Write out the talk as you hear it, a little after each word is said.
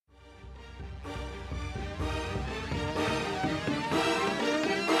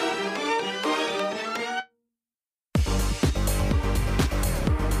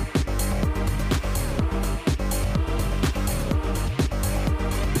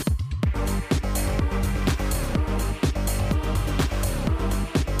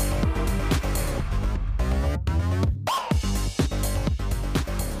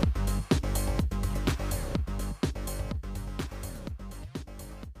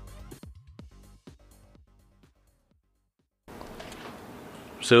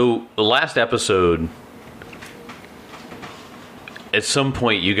So the last episode, at some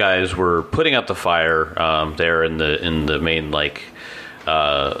point, you guys were putting out the fire there in the main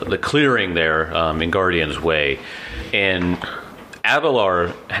the clearing there in Guardian's Way, and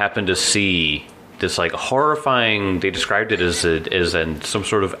Abelard happened to see this horrifying. They described it as some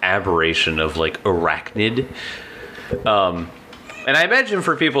sort of aberration of arachnid. And I imagine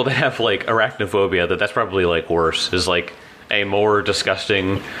for people that have arachnophobia, that's probably worse. Is a more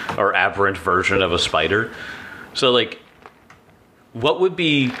disgusting or aberrant version of a spider. So what would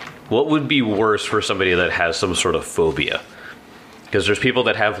be worse for somebody that has some sort of phobia? Because there's people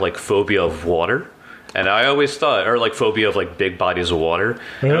that have phobia of water, and I always thought, or phobia of big bodies of water.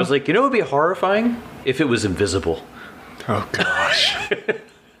 Yeah. And I was it would be horrifying if it was invisible. Oh gosh.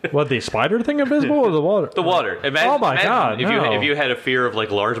 What, the spider thing invisible or the water? The water. God! If you had a fear of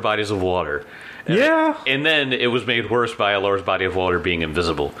large bodies of water. And then it was made worse by a large body of water being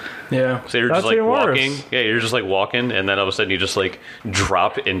invisible. Yeah. So you're just walking. Worse. Yeah, you're just walking, and then all of a sudden you just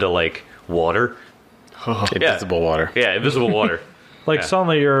drop into water. Invisible water. Yeah, invisible water.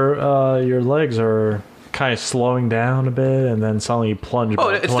 Suddenly your legs are kind of slowing down a bit, and then suddenly you plunge.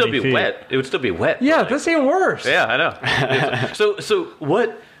 Oh, it'd still be wet. It would still be wet. Yeah, that's even worse. Yeah, I know. So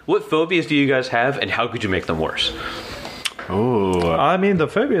what phobias do you guys have, and how could you make them worse? Ooh. I mean, the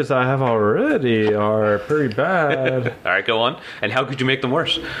phobias I have already are pretty bad. All right, go on. And how could you make them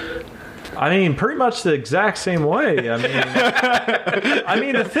worse? I mean, pretty much the exact same way. I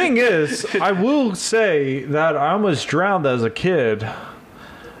mean, the thing is, I will say that I almost drowned as a kid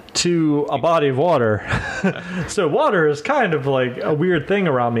to a body of water. So water is kind of a weird thing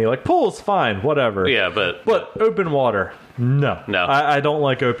around me. Pool's fine, whatever. Yeah, but open water, no. I don't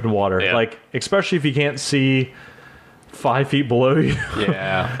like open water. Yeah. Especially if you can't see 5 feet below you.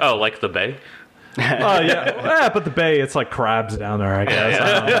 Yeah. Oh, like the bay? Yeah, but the bay, it's crabs down there, I guess.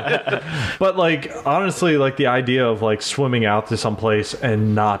 Yeah. But honestly, the idea of swimming out to someplace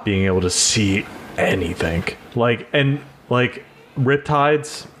and not being able to see anything,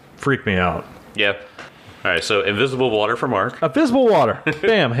 riptides freak me out. Yeah. All right, so invisible water for Mark. Invisible water.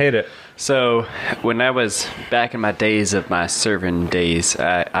 Bam, hate it. So when I was back in my days of my serving days,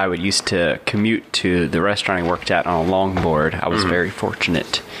 I would used to commute to the restaurant I worked at on a longboard. I was very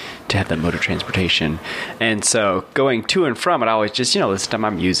fortunate to have that mode of transportation. And so going to and from it, I always just, listen to my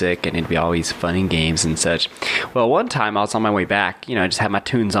music, and it'd be always fun and games and such. Well, one time I was on my way back, I just had my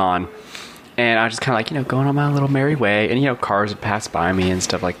tunes on, and I was just kind of going on my little merry way, and, cars would pass by me and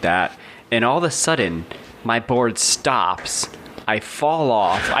stuff like that. And all of a sudden, my board stops. I fall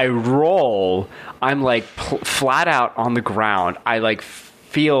off. I roll. I'm flat out on the ground. I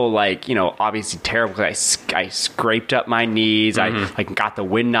feel obviously terrible because I scraped up my knees. I got the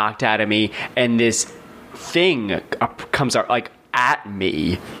wind knocked out of me, and this thing comes out at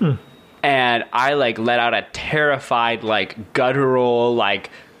me, and I let out a terrified guttural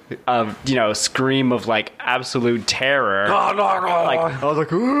scream of absolute terror. I was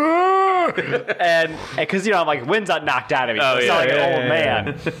and because I'm wind's not knocked out of me, so it's not an old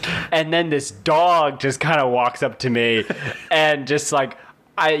man. And then this dog just kind of walks up to me, and just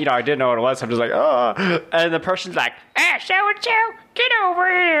I didn't know what it was, so I'm just oh. And the person's so-and-so, get over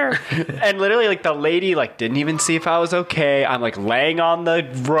here. And literally, the lady, didn't even see if I was okay. I'm, laying on the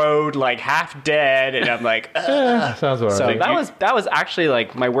road, half dead, and I'm sounds all right. So that was actually,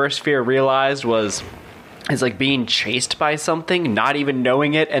 my worst fear realized is being chased by something, not even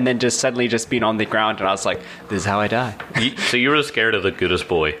knowing it, and then just suddenly just being on the ground, and I was this is how I die. So you were scared of the goodest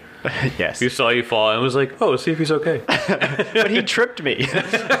boy. Yes. He saw you fall and was oh, see if he's okay. But he tripped me.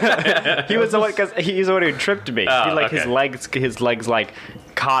 He was the one, because he's the one who tripped me. His legs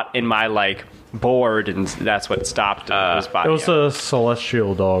caught in my board, and that's what stopped his body. It was a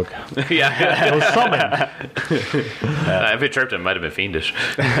celestial dog. Yeah. It was summoned. If it tripped him, it might have been fiendish.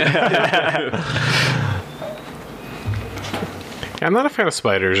 I'm not a fan of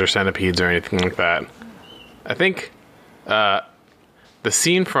spiders or centipedes or anything like that. I think the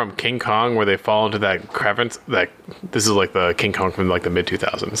scene from King Kong where they fall into that crevice, this is the King Kong from the mid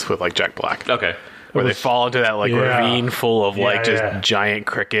 2000s with Jack Black. Okay. Where they fall into that ravine full of just giant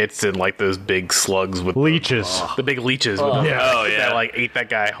crickets and those big slugs with leeches. The big leeches that ate that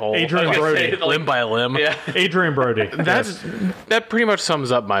guy whole. Adrian Brody, limb by limb. Yeah. Adrian Brody. That pretty much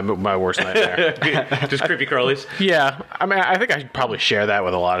sums up my worst nightmare. Just creepy crawlies. Yeah, I mean, I think I should probably share that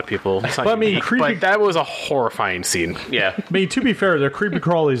with a lot of people. But that was a horrifying scene. Yeah. I mean, to be fair, they're creepy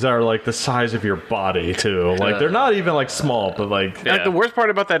crawlies that are the size of your body too. They're not even small, but the worst part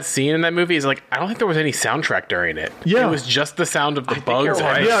about that scene in that movie is I don't think there was any soundtrack during it. Yeah. It was just the sound of the bugs you're and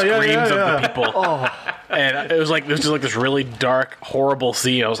right. the Yeah, screams yeah. of the people. And it was just like this really dark, horrible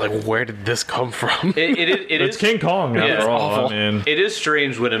scene. I was like, where did this come from? It It's is King Kong after it's all. awful. I mean, It is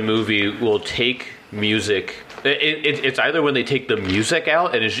strange when a movie will take music. It's either when they take the music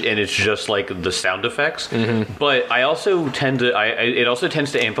out and it's just like the sound effects. But I also tend to it also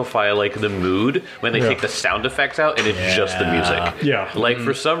tends to amplify like the mood when they take the sound effects out and it's just the music. Yeah. Like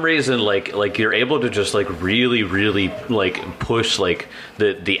for some reason, like you're able to just like really like push like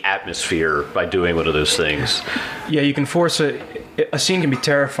the atmosphere by doing one of those things. Yeah, you can force a scene can be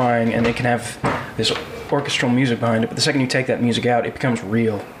terrifying and it can have this orchestral music behind it, but the second you take that music out, it becomes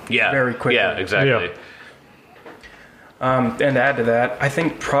real. Yeah. Very quickly. Yeah. Exactly. Yeah. And to add to that, I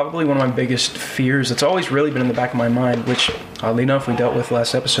think probably one of my biggest fears that's always really been in the back of my mind, which oddly enough we dealt with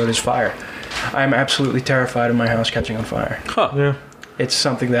last episode, is fire. I'm absolutely terrified of my house catching on fire. yeah. It's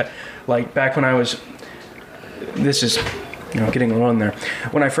something that, like, back when I was, this is, getting a little in there.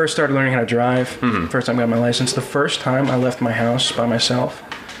 When I first started learning how to drive, first time I got my license, the first time I left my house by myself,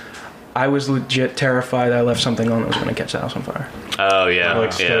 I was legit terrified that I left something on that was going to catch the house on fire. Oh yeah.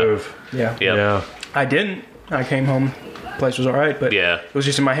 Like yeah. stove. Yeah. Yep. Yeah. I didn't. I came home, place was all right, but Yeah. it was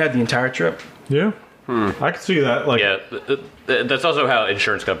just in my head the entire trip. Yeah. I can see that. Like, Yeah, that's also how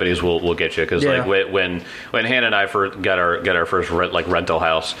insurance companies will get you because Yeah. like when Hannah and I first got our first rental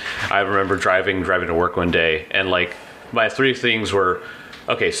house, I remember driving to work one day and like my three things were,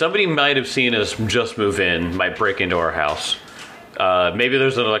 okay, somebody might have seen us just move in, might break into our house. Maybe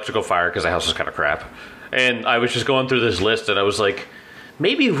there's an electrical fire because the house is kind of crap, and I was just going through this list and I was like,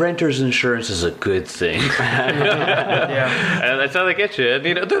 maybe renter's insurance is a good thing. Yeah. And that's how they get you.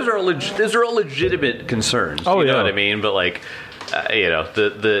 And, those are all legitimate concerns. Oh, you know yeah. what I mean? But like,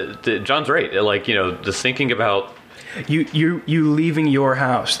 the John's right. Like, the thinking about. You leaving your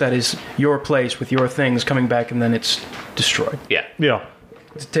house, that is your place with your things, coming back and then it's destroyed. Yeah. yeah.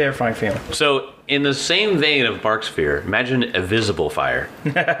 It's a terrifying feeling. So in the same vein of Mark's fear, imagine a visible fire,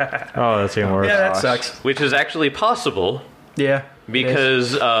 Oh, that's even worse. Yeah, that sucks. which is actually possible Yeah.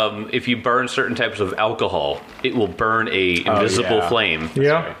 because if you burn certain types of alcohol, it will burn a invisible yeah. flame.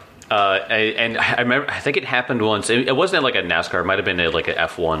 Yeah. And I remember, I think it happened once. It wasn't like a NASCAR. It might have been like an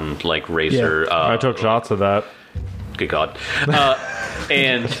F1 like racer. I took shots of that. Good God.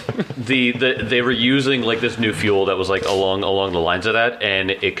 And they were using like this new fuel that was like along the lines of that,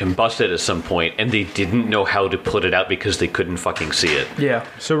 and it combusted at some point, and they didn't know how to put it out because they couldn't fucking see it. Yeah.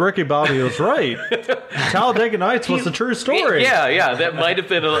 So Ricky Bobby was right. Talladega Nights was the true story. Yeah, that might have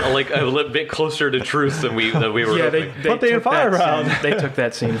been a little bit closer to truth than we were Yeah, hoping. they Put the took fire that out. scene- They took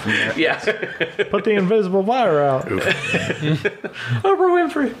that scene from that. Yeah. Put the invisible fire out. Oprah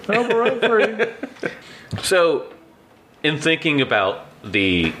Winfrey. Oprah Winfrey. So, in thinking about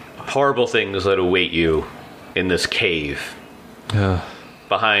the horrible things that await you in this cave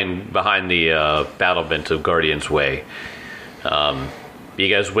behind the battlement of Guardian's Way, you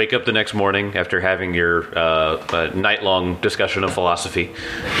guys wake up the next morning after having your night-long discussion of philosophy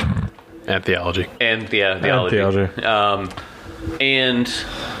And theology. and theology. Theology. And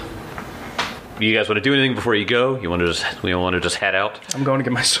you guys want to do anything before you go? We want to just head out. I'm going to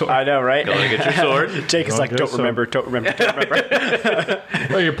get my sword. I know, right? Go and get your sword. Jake is like, Okay, don't so- remember.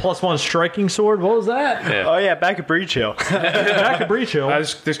 Oh, your +1 striking sword? What was that? Yeah. Oh yeah, back at Breach Hill. Back at Breach Hill.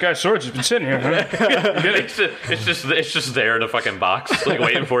 This guy's sword's just been sitting here. Huh? It's just there in a fucking box, like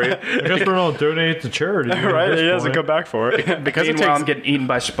waiting for you. I guess we're going to donate it to charity. Right? at He this doesn't point. come back for it. Because it Meanwhile, I'm takes getting eaten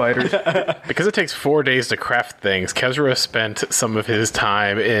by spiders. because it takes 4 days to craft things. Kezra spent some of his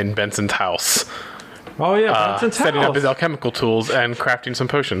time in Benson's house, Oh, yeah. Benson's setting up house. his alchemical tools and crafting some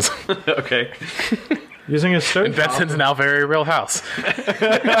potions. Okay. Using his stove. Benson's now very real house.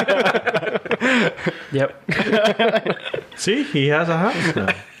 Yep. See, he has a house now.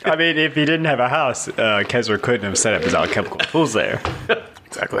 I mean, if he didn't have a house, Kezra couldn't have set up his alchemical tools there.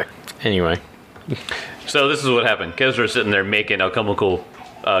 Exactly. Anyway, So this is what happened. Kezra's sitting there making alchemical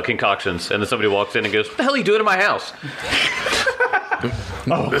concoctions, and then somebody walks in and goes, "What the hell are you doing in my house?"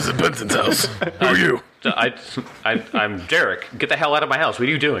 this is Benson's house. Who are you? I'm Derek. Get the hell out of my house. What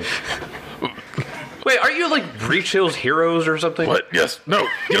are you doing? Wait, are you like Breach Hill's heroes or something? What? Yes. No.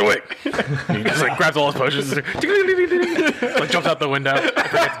 Get away. He just like grabs all his potions, like jumps out the window,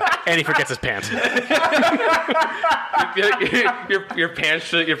 and he forgets his pants. Your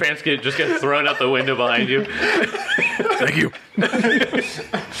pants just get thrown out the window behind you. Thank you.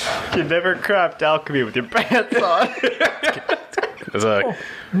 You never craft alchemy with your pants on. There's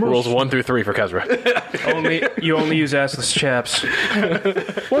rules 1 through 3 for Kezra. You only use assless chaps.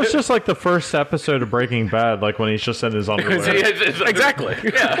 Well, it's just like the first episode of Breaking Bad, like when he's just in his underwear. Exactly.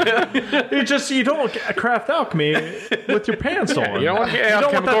 You don't craft alchemy with your pants on. You don't want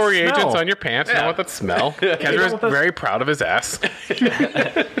chemical reagents on your pants. You don't want that smell. Kezra's very proud of his ass.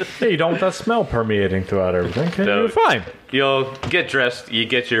 Yeah, you don't want that smell permeating throughout everything. Okay, No. you're fine. You'll get dressed, you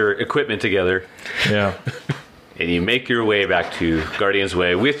get your equipment together, Yeah. and you make your way back to Guardian's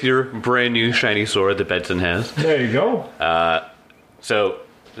Way with your brand new shiny sword that Benson has. There you go. So,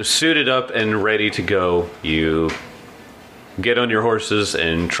 suited up and ready to go, you get on your horses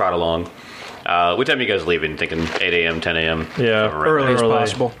and trot along. What time are you guys leaving? Thinking 8 a.m., 10 a.m.? Yeah. Somewhere around Early as there.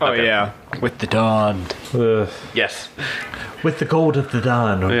 possible. Oh Okay. yeah, with the dawn. Yes. With the gold of the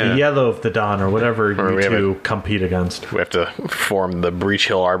dawn, or Yeah. the yellow of the dawn, or whatever Or you we have two compete against. We have to form the Breach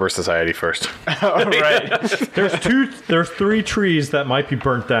Hill Arbor Society first. Right. There's 3 trees that might be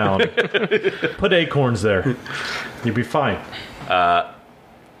burnt down. Put acorns there. You'll be fine.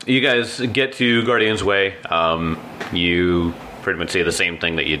 You guys get to Guardian's Way. You pretty much see the same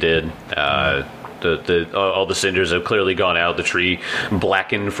thing that you did. All the cinders have clearly gone out. The tree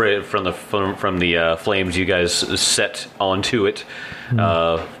blackened from the flames you guys set onto it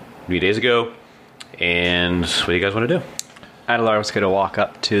a few days ago. And what do you guys want to do? Adelar was going to walk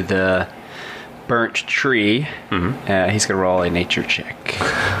up to the burnt tree. He's going to roll a nature check.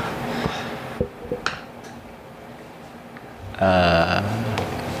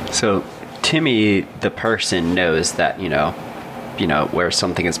 So Timmy, the person, knows that where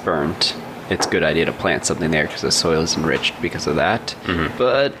something is burnt, it's a good idea to plant something there because the soil is enriched because of that.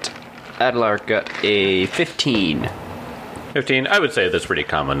 But Adelar got a 15. 15. I would say that's pretty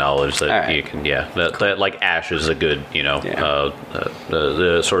common knowledge that All right. you can. Yeah, that like ash is a good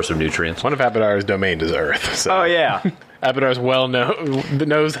the source of nutrients. One of Abadar's domain is Earth. So Oh yeah. Abadar's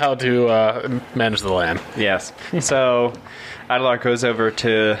knows how to manage the land. Yes. So Adelar goes over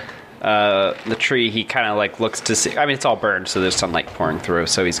to the tree. He kind of like looks to see. I mean, it's all burned, so there's sunlight pouring through.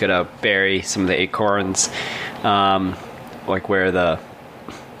 So he's gonna bury some of the acorns, like where the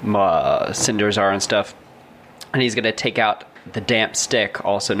cinders are and stuff. And he's gonna take out the damp stick,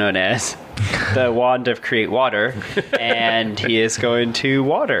 also known as the wand of create water, and he is going to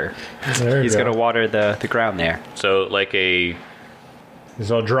water. He's going to water the ground there. So like a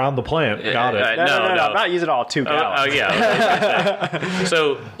So drown the plant. Got it. No, I'm not using all 2 gallons. Oh yeah.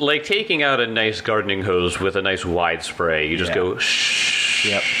 So like taking out a nice gardening hose with a nice wide spray, you just go shh.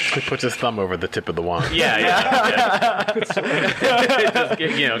 Yep. He puts his thumb over the tip of the wand. Yeah. Just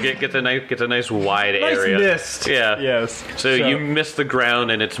get a nice wide area. mist. Yeah. Yes. So you miss the ground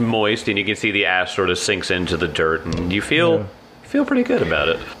and it's moist, and you can see the ash sort of sinks into the dirt, and you feel pretty good about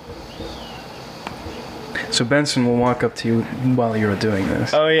it. So Benson will walk up to you while you're doing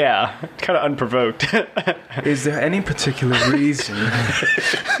this. Oh yeah, kind of unprovoked. Is there any particular reason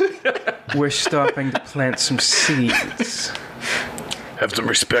we're stopping to plant some seeds? Have some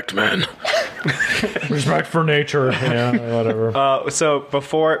respect, man. Respect for nature. Yeah, whatever. So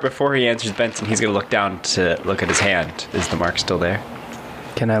before he answers Benson, he's going to look down to look at his hand. Is the mark still there?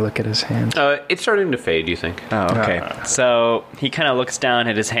 Can I look at his hand? It's starting to fade. You think? Oh, okay. So he kind of looks down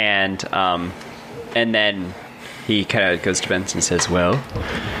at his hand, and then he kind of goes to Benson and says, "Well,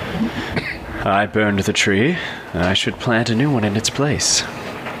 I burned the tree. I should plant a new one in its place."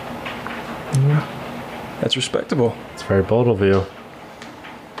 That's respectable. It's very bold of you.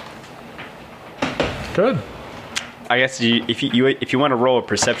 Good. I guess if you want to roll a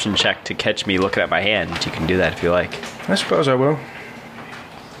perception check to catch me looking at my hand, you can do that if you like. I suppose I will.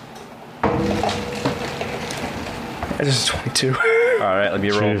 This is 22. All right, let me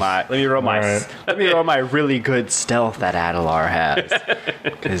roll my really good stealth that Adelar has,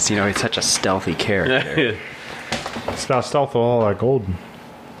 because he's such a stealthy character. It's not stealth with all that gold.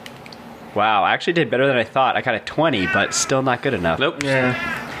 Wow, I actually did better than I thought. I got a 20, but still not good enough. Nope.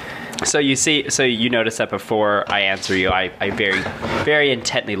 Yeah. So you notice that before I answer you, I very, very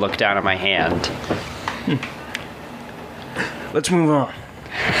intently look down at my hand. Let's move on.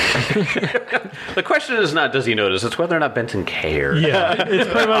 The question is not does he notice; it's whether or not Benson cares. Yeah, it's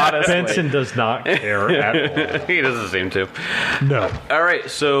pretty much Honestly. Benson does not care at He doesn't seem to. all. No. All right,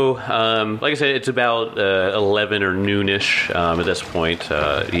 so like I said, it's about 11 or noonish at this point.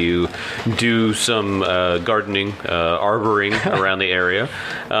 You do some gardening, arboring around the area,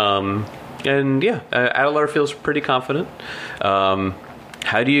 and yeah, Adelar feels pretty confident.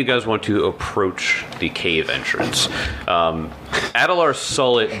 How do you guys want to approach the cave entrance? Adelar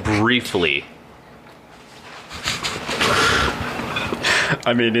saw it briefly.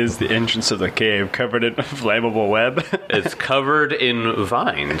 I mean, is the entrance of the cave covered in flammable web? It's covered in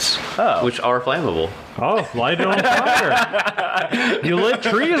vines, which are flammable. Oh, light it on fire. You lit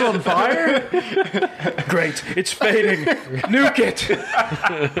trees on fire? Great, it's fading. Nuke it.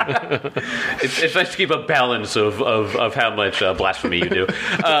 It's nice to keep a balance of how much blasphemy you do.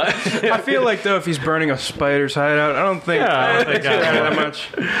 I feel like, though, if he's burning a spider's hideout, I don't think that much.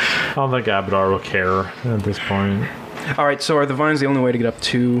 I don't think Abadar will care at this point. All right, so are the vines the only way to get up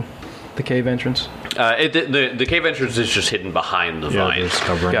to the cave entrance? The cave entrance is just hidden behind the vines, it's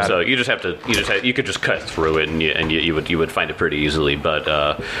covering. Got so you could just cut through it and you would find it pretty easily. But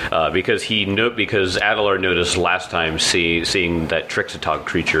because Adelar noticed last time seeing that Tixotog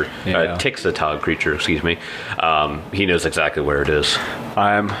creature, excuse me, he knows exactly where it is.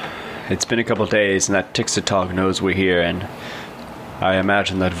 It's been a couple days, and that Tixotog knows we're here, and I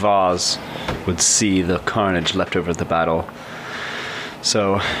imagine that Voz would see the carnage left over the battle.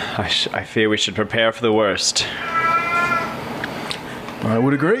 So, I fear we should prepare for the worst. I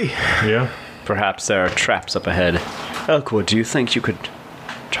would agree. Yeah. Perhaps there are traps up ahead. Elkwood, do you think you could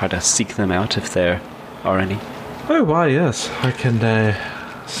try to seek them out if there are any? Oh, why, yes. I can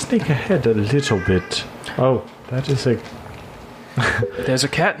sneak ahead a little bit. Oh, that is a... There's a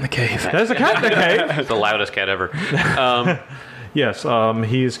cat in the cave. There's a cat in the cave! The loudest cat ever. Yes,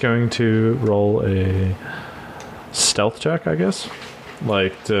 he's going to roll a stealth check, I guess.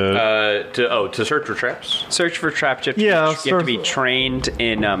 Like to search for traps. Search for traps. You have to be trained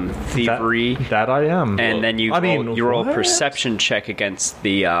in thievery. That I am. And then you roll a perception check against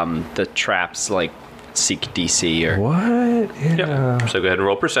the traps, like seek DC or... What? Yeah. Yep. So go ahead and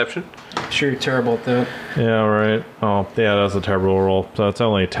roll perception. Sure, you're terrible at that. Yeah, right. Oh, yeah, that's a terrible roll. So it's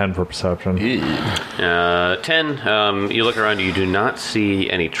only a 10 for perception. 10. You look around, you do not see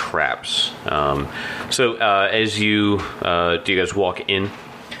any traps. So as you do you guys walk in?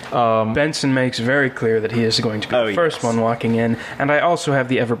 Benson makes very clear that he is going to be the first one walking in, and I also have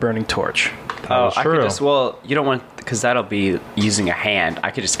the ever-burning torch. That's I true. could just... Well, you don't want... Because that'll be using a hand.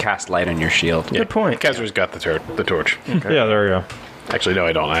 I could just cast light on your shield. Good point. Kezra's got the torch. Okay. Yeah, there you go. Actually, no,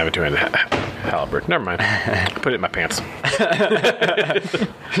 I don't. I have a two-handed halberd. Never mind. Put it in my pants. That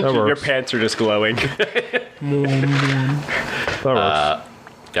Your works. pants are just glowing. That works. All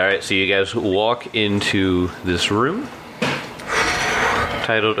right, so you guys walk into this room,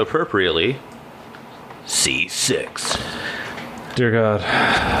 titled appropriately C6. Dear God,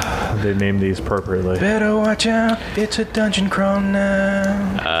 they named these appropriately. Better watch out, it's a dungeon crawl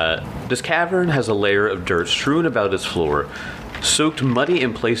now. This cavern has a layer of dirt strewn about its floor, soaked muddy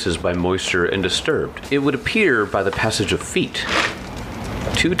in places by moisture and disturbed. It would appear by the passage of feet.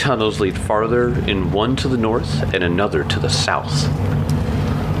 2 tunnels lead farther, in one to the north and another to the south.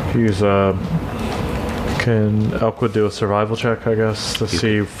 He's, can Elkwood do a survival check, I guess, to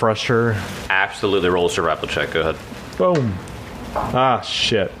see fresher? Absolutely, roll a survival check. Go ahead. Boom. Ah,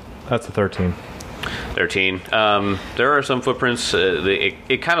 shit. That's a 13. 13. There are some footprints.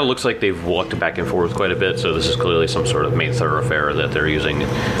 It kind of looks like they've walked back and forth quite a bit, so this is clearly some sort of main thoroughfare that they're using in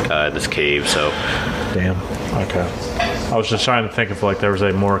this cave. So, Damn. Okay. I was just trying to think if like there was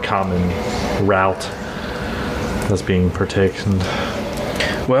a more common route that's being partaken,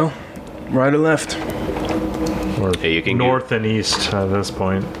 Well, right or left? or Yeah, you can north and east at this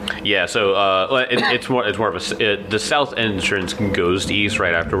point. yeah. So it's more of a the south entrance goes to east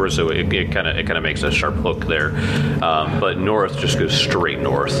right afterwards, so it kind of makes a sharp hook there. But north just goes straight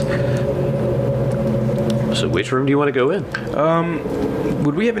north. So which room do you want to go in?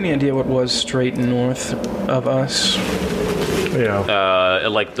 Would we have any idea what was straight north of us? Yeah.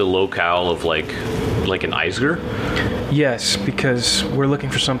 Like the locale of like an Eisger? Yes, because we're looking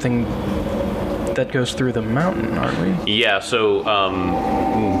for something that goes through the mountain, aren't we? Yeah, so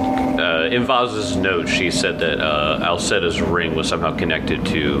in Voz's note, she said that Alcetta's ring was somehow connected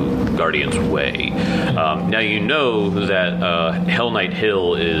to Guardian's Way. Now you know that Hell Knight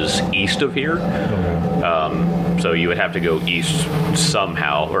Hill is east of here, so you would have to go east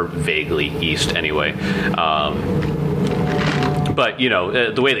somehow, or vaguely east anyway. But you know,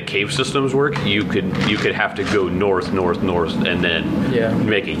 the way the cave systems work, you could have to go north, and then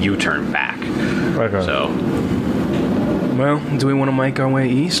make a U-turn back. Okay. So, Well, do we want to make our way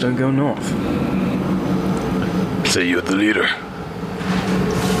east or go north? Say you're the leader.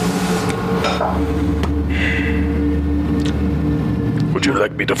 Would you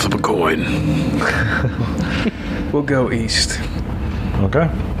like me to flip a coin? We'll go east. Okay.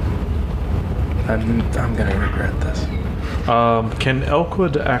 I'm gonna regret this. Can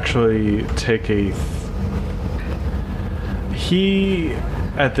Elkwood actually take a...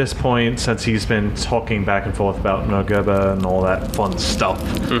 at this point, since he's been talking back and forth about Nogaba and all that fun stuff,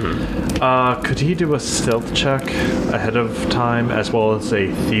 could he do a stealth check ahead of time as well as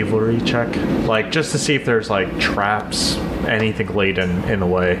a thievery check? Like, just to see if there's, like, traps, anything laid in the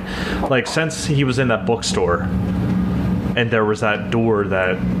way. Like, since he was in that bookstore and there was that door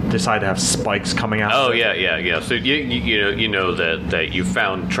that decided to have spikes coming out. Oh, yeah. So you know that you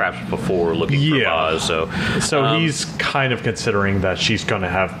found traps before looking for Voz, So he's kind of considering that she's going to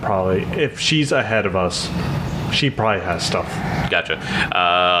have probably, if she's ahead of us, she probably has stuff. Gotcha.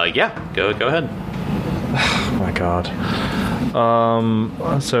 Go ahead. Oh my god.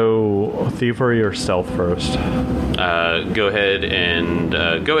 So thievery or stealth first? Go ahead and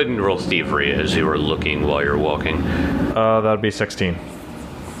roll thievery as you were looking while you're walking. That'd be 16.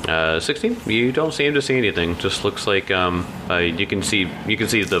 16. You don't seem to see anything. Just looks like you can see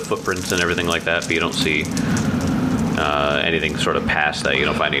the footprints and everything like that, but you don't see anything sort of past that. You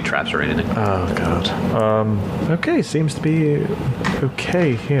don't find any traps or anything. Oh god. Okay, seems to be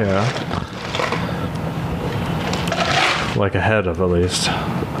okay here. Like ahead of, at least.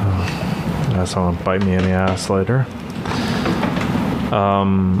 That's gonna bite me in the ass later.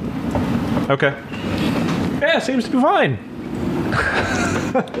 Okay. Yeah, seems to be fine.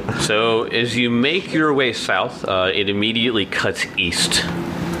 So as you make your way south, it immediately cuts east,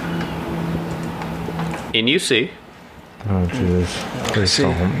 and you see. Oh jeez. Please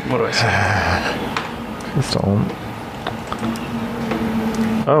don't. What do I say? Please don't.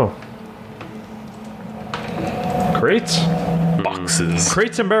 Oh. Crates? Boxes.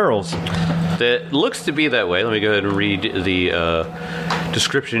 Crates and barrels. That looks to be that way. Let me go ahead and read the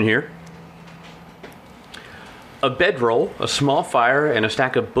description here. A bedroll, a small fire, and a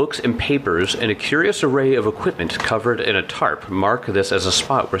stack of books and papers, and a curious array of equipment covered in a tarp mark this as a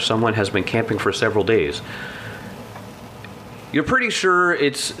spot where someone has been camping for several days. You're pretty sure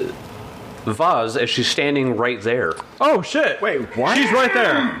it's Voz, as she's standing right there. Oh shit! Wait, what? She's right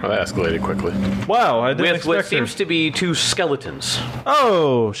there. Oh, that escalated quickly. Wow, I didn't With expect what her. seems to be two skeletons.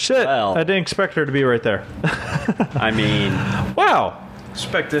 Oh shit! Well. I didn't expect her to be right there. I mean, Wow.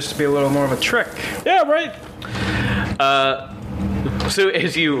 Expect this to be a little more of a trick. Yeah, right. So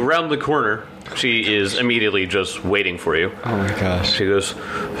as you round the corner, she is immediately just waiting for you. oh my gosh. She goes,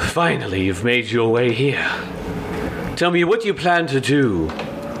 "Finally, you've made your way here. Tell me what you plan to do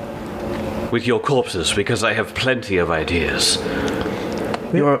with your corpses, because I have plenty of ideas."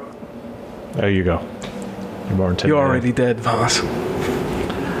 You're There you go. you're already dead, Voz.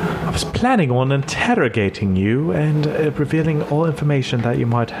 I was planning on interrogating you and revealing all information that you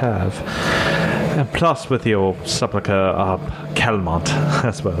might have. And plus with your supplica Calmont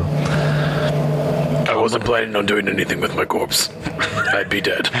as well. I wasn't planning on doing anything with my corpse. I'd be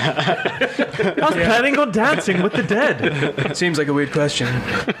dead. I was planning on dancing with the dead. Seems like a weird question.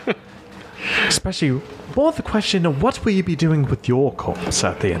 Especially more the question of what will you be doing with your corpse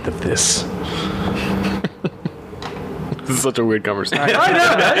at the end of this? This is such a weird conversation. I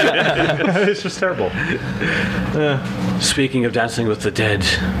know, right? It's just terrible. Speaking of dancing with the dead,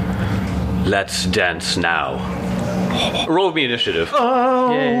 let's dance now. Roll me initiative.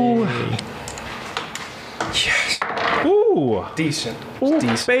 Oh. Ooh. Decent. Ooh,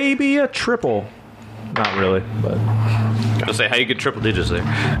 Decent. baby, a triple. Not really, but I'll say how you get triple digits there.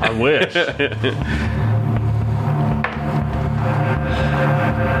 I wish.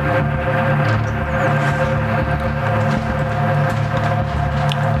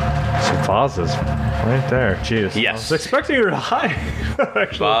 Some vases right there. Jeez. Yes. I was expecting her to hide.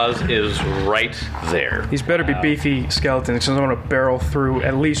 Actually. Voz is right there. These better be beefy skeletons, because I want to barrel through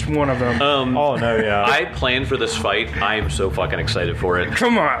at least one of them. Oh no, yeah. I planned for this fight. I am so fucking excited for it.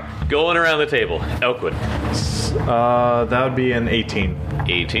 Come on. Going around the table. Elkwood. That would be an 18.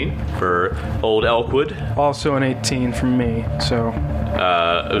 18 for old Elkwood. Also an 18 from me, so...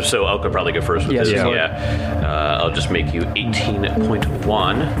 So Elkwood probably go first with Yes, this. you would. Yeah. I'll just make you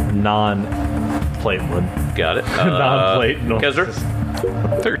 18.1. Non-plate wood. Got it. Non-plate. No. Kezer.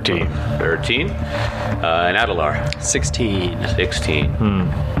 13. 13. And Adelar. 16. 16.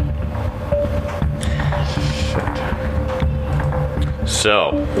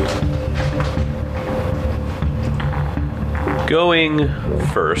 So, going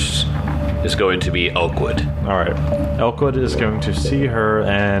first is going to be Elkwood. All right. Elkwood is going to see her,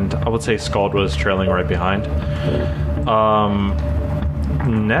 and I would say Scaldwood is trailing right behind.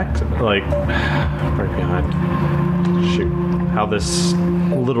 Next, like right behind. Shoot, how this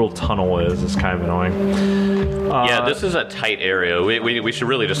little tunnel is kind of annoying. Yeah, this is a tight area. We should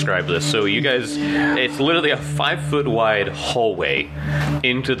really describe this. So you guys, it's literally a 5-foot wide hallway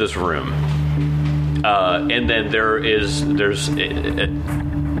into this room. And then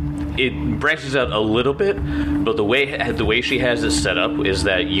it branches out a little bit, but the way she has it set up is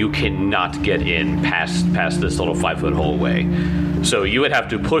that you cannot get in past this little 5-foot hallway. So you would have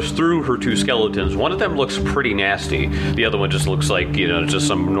to push through her two skeletons. One of them looks pretty nasty. The other one just looks like just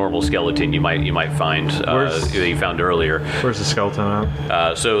some normal skeleton you might find that you found earlier. Where's the skeleton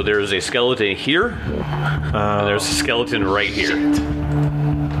at? So there's a skeleton here. And there's a skeleton right here.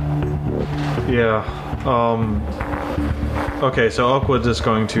 Yeah. Okay, so Oakwood is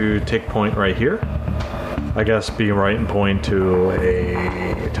going to take point right here. I guess be right in point to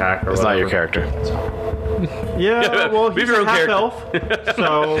a attack or It's whatever. not your character. Yeah, well, Leave he's your a own half elf,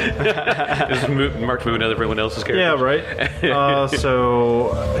 so Is Mark moving on everyone else's character? yeah, right.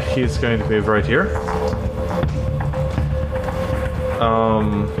 So he's going to move right here.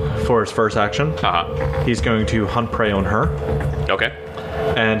 For his first action, he's going to hunt prey on her, Okay.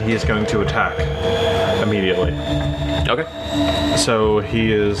 and he is going to attack immediately. Okay. So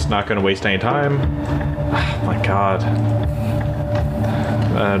he is not going to waste any time. Oh my god.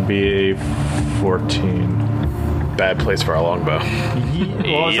 That'd be a 14. Bad place for a longbow.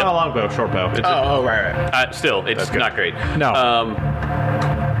 Well, it's Yep. not a longbow, short bow. Oh, right. Still, it's good. not great. No.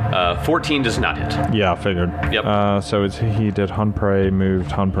 14 does not hit. Yeah, figured. Yep. So he did hunt prey,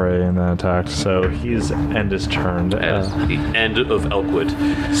 moved hunt prey, and then attacked. So he's end his turn. As the end of Elkwood.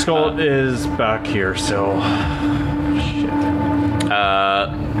 Skull is back here, so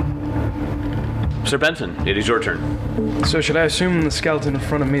Sir Benson, it is your turn. So should I assume the skeleton in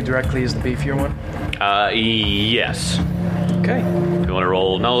front of me directly is the beefier one? Yes. Okay. If you want to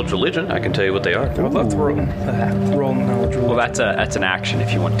roll knowledge religion, I can tell you what they are. I would love to roll knowledge. Well, that's an action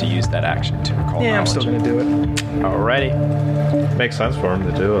if you want to use that action to recall Yeah, I'm knowledge. still gonna do it. Alrighty. makes sense for him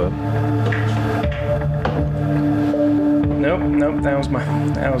to do it. Nope. That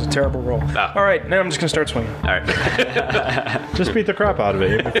was a terrible roll. Ah. All right, now I'm just gonna start swinging. All right. Just beat the crap out of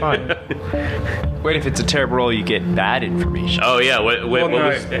it. You'll be fine. Wait, if it's a terrible roll, you get bad information. Oh, yeah. What Well, no,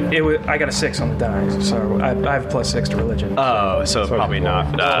 was... it was. I got a 6 on the dice, so I have +6 to religion. Oh, so probably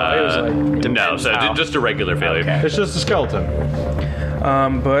not. it was like no, so Wow. just a regular failure. Okay. It's just a skeleton.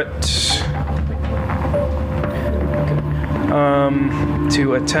 But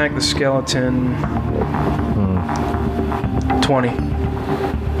to attack the skeleton, 20.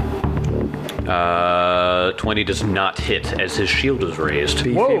 20 does not hit as his shield is raised.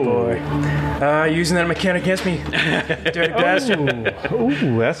 Beefy boy. Using that mechanic against me. Dirty bastard.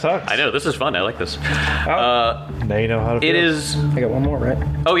 Ooh, that sucks. I know, this is fun. I like this. Now you know how to It feel. is... I got one more, right?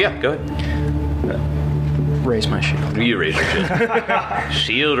 Oh, yeah, go ahead. Raise my shield. You raise your shield.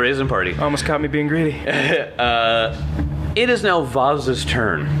 Shield raising party. Almost caught me being greedy. It is now Vaz's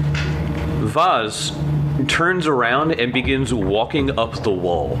turn. Vaz turns around and begins walking up the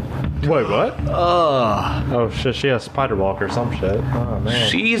wall. Wait, what? Oh shit, she has spider walk or some shit. Oh man.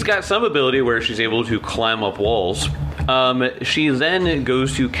 She's got some ability where she's able to climb up walls. She then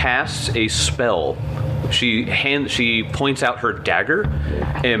goes to cast a spell. She points out her dagger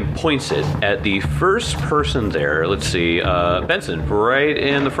and points it at the first person there. Let's see, Benson, right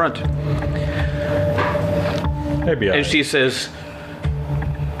in the front. Maybe. And she says,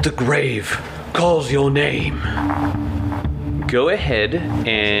 "The grave calls your name. Go ahead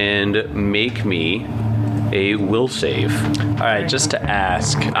and make me a will save." All right, just to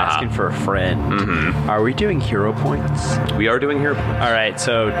asking for a friend. Are we doing hero points? We are doing here. All right,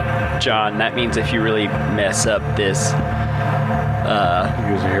 so John, that means if you really mess up this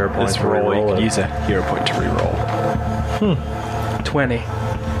use a hero point this to roll, you reroll could it. use a hero point to reroll. 20.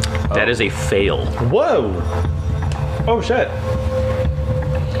 That is a fail. Whoa! Oh shit!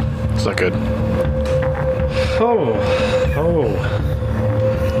 It's not good. Oh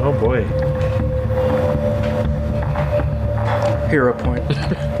boy. Hero point.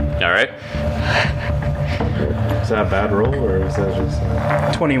 All right. Is that a bad roll or is that just?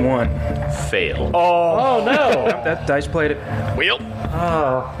 21. Fail. Oh no! That dice played it. Well.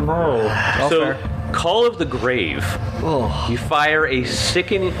 Oh no! All So, fair. Call of the Grave. You fire a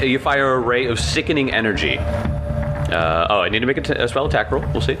ray of sickening energy. I need to make a spell attack roll.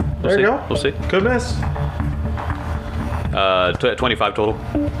 We'll see. There you go. We'll see. Good miss. 25 total.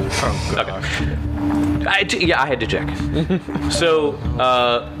 Oh, gosh. Okay. I had to check. So,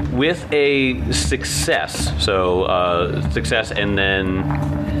 with a success, success, and then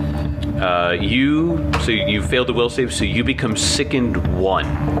you failed the will save, so you become sickened 1.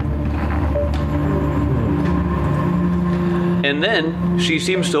 And then she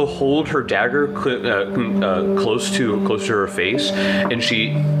seems to hold her dagger close to her face, and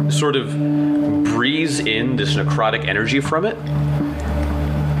she sort of breathes in this necrotic energy from it.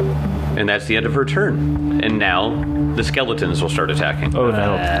 And that's the end of her turn. And now the skeletons will start attacking. Oh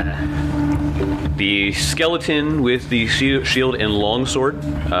no. The skeleton with the shield and longsword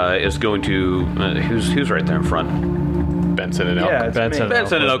is going to... who's right there in front? Benson and Elk. Yeah, it's Benson. me.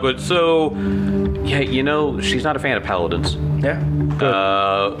 Benson and Oakwood. So, yeah, you know, she's not a fan of paladins. Yeah.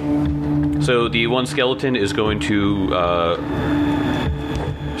 So the one skeleton is going to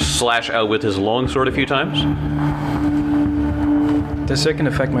slash out with his longsword a few times. Does second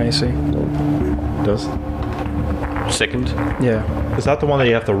affect my AC? Does Sickened. Yeah. is that the one that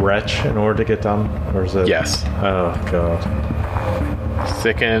you have to retch in order to get done, or is it? Yes. Oh god.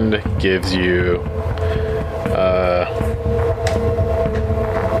 Sickened gives you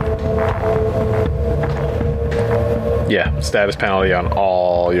status penalty on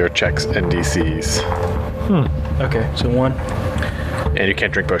all your checks and DCs. Okay, so 1. And you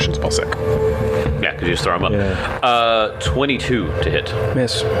can't drink potions while sick. Yeah, because you just throw him up. Yeah. 22 to hit.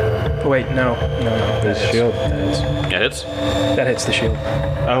 Miss. Oh, wait, no. His shield. Yeah, hits. That hits the shield.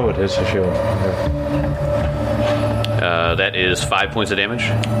 Oh, it is a shield. Okay. That is 5 points of damage.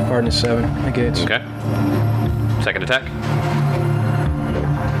 Hardness 7. Negates. Okay. Second attack.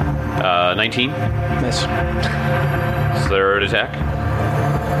 19. Miss. Third attack.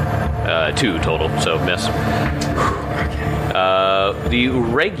 2 total, so miss. The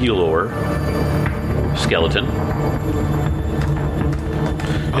regular skeleton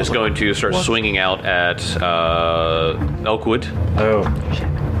is going to start swinging out at Elkwood. Oh.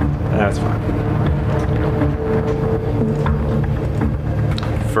 That's fine.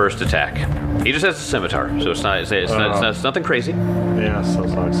 First attack. He just has a scimitar, so it's nothing crazy. Yeah, so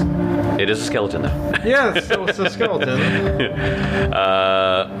sucks. It is a skeleton, though. Yeah, so it's a skeleton.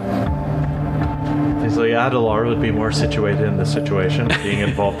 He's like, Adelar would be more situated in this situation, being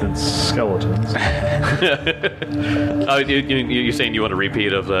involved in skeletons. Oh, you're saying you want a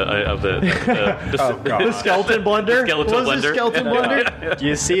repeat of the The skeleton blender? Skeleton Was blender. it skeleton blender? Do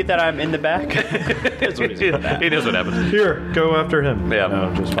you see that I'm in the back? He knows what happens. Here, go after him. Yeah.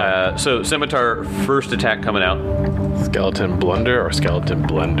 No, just fine. So scimitar, first attack coming out. Skeleton blunder or skeleton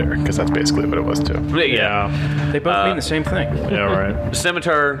blender? Because that's basically what it was too. Yeah. They both mean the same thing. Yeah, right.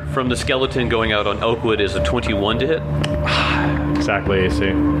 Scimitar from the skeleton going out on Oakwood is a 21 to hit. Exactly,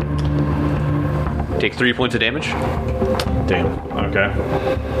 AC. Take 3 points of damage. Damn. Okay.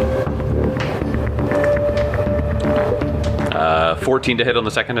 14 to hit on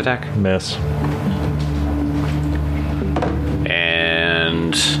the second attack. Miss.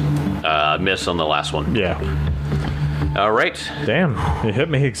 And miss on the last one. Yeah. All right. Damn, it hit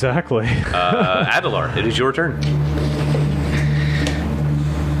me exactly. Adelar, it is your turn.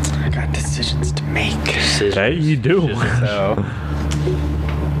 I got decisions to make. That you do. So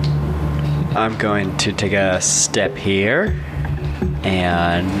I'm going to take a step here,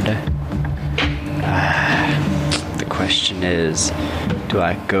 and the question is, do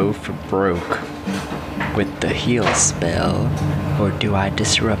I go for broke with the heal spell, or do I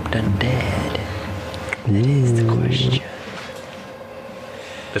disrupt undead? That is the question.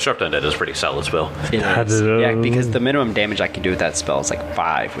 Disrupt Undead is a pretty solid spell. It is. Yeah, because the minimum damage I can do with that spell is like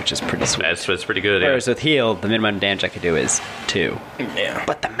 5, which is pretty sweet. That's pretty good. Whereas with heal, the minimum damage I could do is 2. Yeah.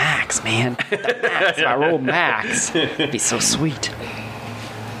 But the max, man. The max. If I roll max, it'd be so sweet.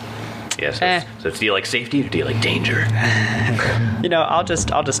 Yeah, so do you like safety or do you like danger? You know, I'll just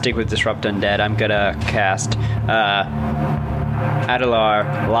stick with Disrupt Undead. I'm gonna cast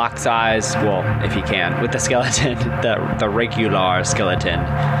Adelar locks eyes, well, if he can, with the skeleton, the regular skeleton,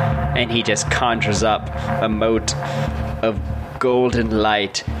 and he just conjures up a mote of golden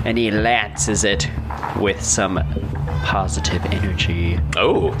light, and he lances it with some positive energy.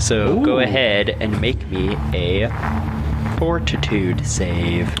 Oh. So go ahead and make me a fortitude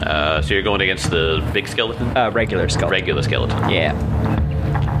save. So you're going against the big skeleton? Regular skeleton. Regular skeleton. Yeah.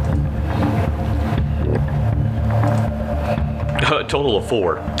 A total of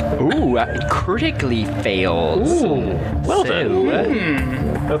 4. Ooh, it critically fails. Ooh, well done.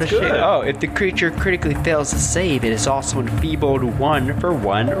 that's good. Oh, if the creature critically fails to save, it is also enfeebled 1 for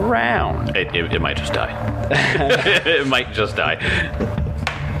 1 round. It might just die. It might just die.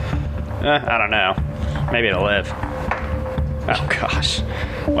 I don't know. Maybe it'll live. Oh, gosh.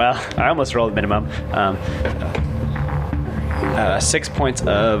 Well, I almost rolled minimum. 6 points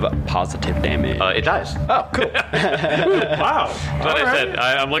of positive damage. It dies. Oh, cool. Wow. But I said,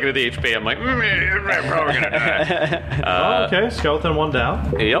 I'm looking at the HP. I'm like, probably gonna die. Okay, skeleton one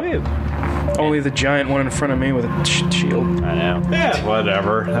down. Yep. Only the giant one in front of me with a shield. I know. Yeah,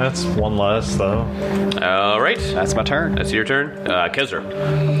 whatever. That's one less, though. All right. That's my turn. That's your turn. Kezra.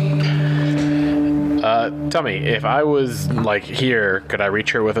 Tell me, if I was like here, could I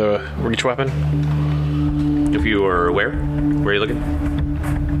reach her with a reach weapon? If you were where? Where are you looking?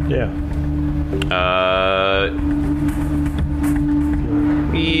 Yeah.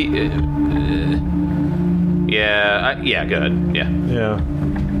 Yeah, good. Yeah. Yeah.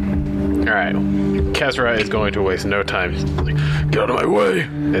 All right. Kezra is going to waste no time. He's like, get out of my way!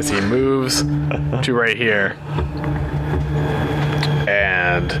 As he moves to right here.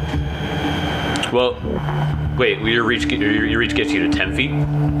 And Well, wait. Your reach gets you to 10 feet.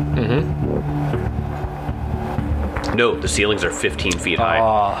 No, the ceilings are 15 feet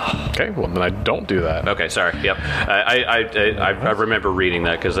high. okay, well then I don't do that. Okay, sorry. Yep, I remember reading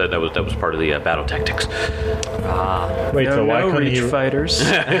that because that was part of the battle tactics. Wait, so why couldn't reach he? fighters.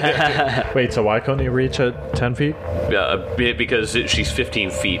 Wait, so why couldn't he reach at 10 feet? Because she's 15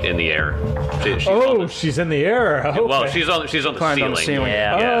 feet in the air. She's She's in the air. Okay. well, she's on the Climbed ceiling. on the ceiling.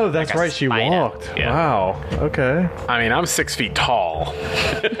 Yeah. Oh, that's Like a right. She spider. walked. Yeah. Wow. Okay. I mean, I'm 6 feet tall.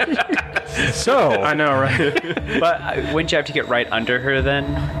 So I know, right? But wouldn't you have to get right under her then?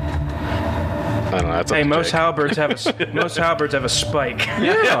 I don't know. That's up Hey, to most Jake. halberds have a spike.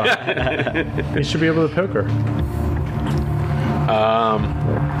 yeah, you should be able to poke her.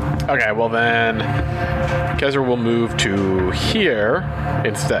 Okay, well then, Kezra will move to here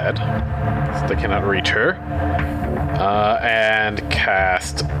instead, so they cannot reach her, and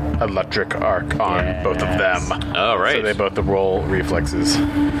cast Electric Arc on both of them. All right. So they both roll reflexes.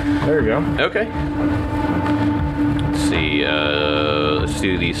 There you go. Okay. Let's see. Let's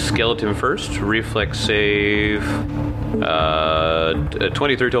do the skeleton first. Reflex save.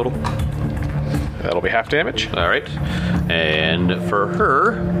 23 total. That'll be half damage. All right. And for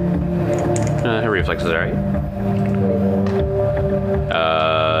her, her reflexes are right.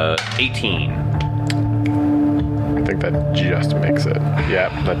 18. I think that just makes it. Yeah,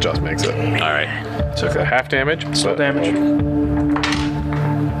 that just makes it. All right. So it's a half damage. Still but- damage.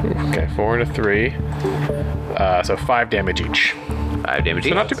 Okay, 4 and a 3. So 5 damage each. 5 damage. So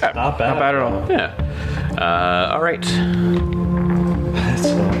each. not too bad. Not bad. Not bad at all. Yeah. All right. That's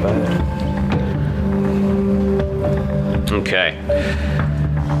not bad. Okay.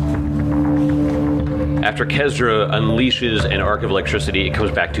 After Kezra unleashes an arc of electricity, it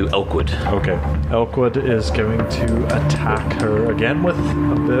comes back to Elkwood. Okay. Elkwood is going to attack her again with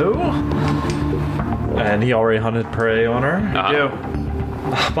a bow. And he already hunted prey on her. Uh-huh.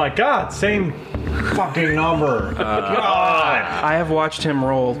 Oh my god, same fucking number. God. I have watched him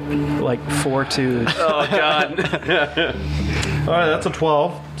roll like 4 twos. Oh, God. Alright, that's a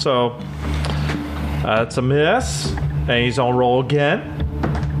 12. So that's a miss. And he's on roll again.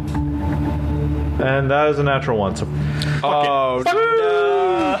 And that is a natural one. So Oh,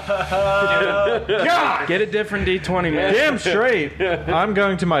 God! Get a different D20, man. Damn straight. I'm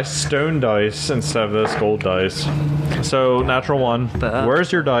going to my stone dice instead of this gold dice. So natural one.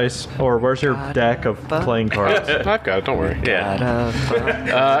 Where's your dice? Or where's your deck of playing cards? I've got it, don't worry.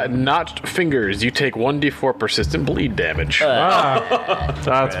 Yeah. Notched fingers. You take 1d4 persistent bleed damage.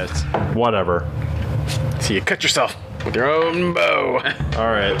 That's whatever. So you cut yourself with your own bow. All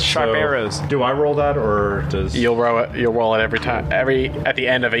right. Sharp arrows. Do I roll that or does? You'll roll it every time, at the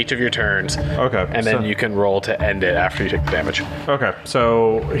end of each of your turns. Okay. And then you can roll to end it after you take the damage. Okay.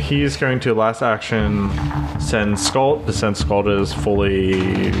 So he's going to last action send Scald. The send Scald is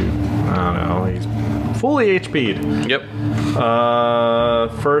fully. I don't know. He's fully HP'd. Yep.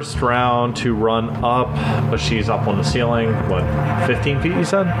 First round to run up, but she's up on the ceiling. What? 15 feet? You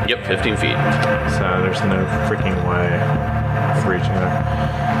said? Yep, 15 feet. So there's no freaking way of reaching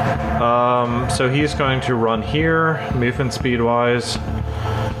there. So he's going to run here, movement speed wise,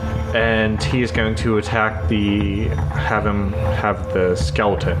 and he's going to attack have the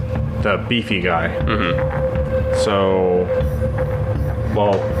skeleton, the beefy guy. Mm-hmm. So,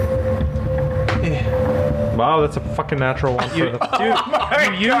 wow, that's a fucking natural one. You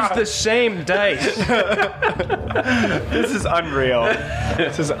used the same dice. this is unreal.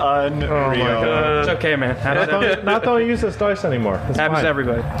 This is unreal. It's okay, man. Not that I use this dice anymore. It's Happens fine. to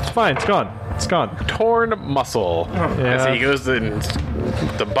everybody. It's fine. It's gone. It's gone. Torn muscle. As he goes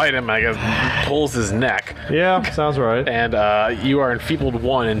to bite him, I guess, pulls his neck. Yeah, sounds right. And you are enfeebled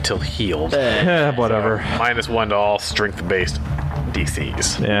 1 until healed. Yeah, whatever. -1 to all strength-based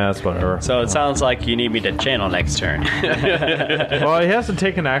DCs. Yeah, that's whatever. So it sounds like you need me to channel next turn. Well, he hasn't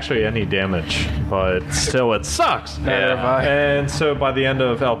taken actually any damage, but still, it sucks. And so by the end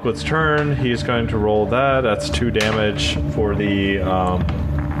of Elkwood's turn, he's going to roll that. That's 2 damage for the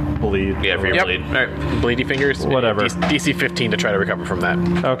bleed. Yeah, for your Yep. bleed. All right. Bleedy fingers. Whatever. DC 15 to try to recover from that.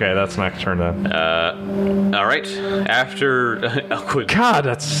 Okay, that's next turn then. All right. After Elkwood God,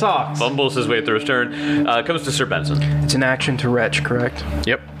 that sucks. fumbles his way through his turn, comes to Sir Benson. It's an action to retch, correct?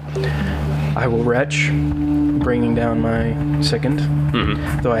 Yep. I will retch, bringing down my sickened.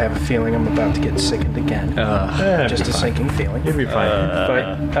 Though I have a feeling I'm about to get sickened again. Yeah, Just a sinking feeling. you'll be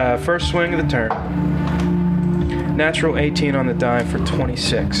fine. But first swing of the turn. Natural 18 on the die for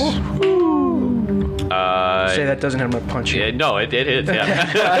 26. Say that doesn't hit, I'm gonna punch you. Yeah, no, it hits.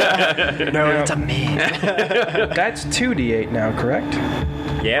 Yeah. No, It's a me. that's 2d8 now, correct?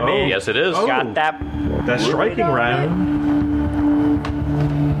 Yeah, man. Yes, it is. Got that. That striking round.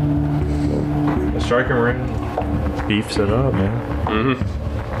 The striking round beefs it up, man.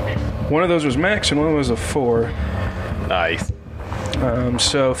 One of those was max and one was a 4. Nice.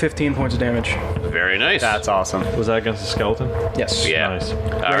 So 15 points of damage. Very nice. That's awesome. Was that against the skeleton? Yes. Yeah. Nice.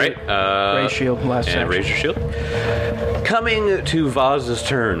 All right. Ray shield last And action. raise your shield. Coming to Vaz's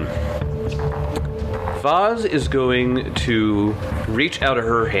turn. Vaz is going to reach out of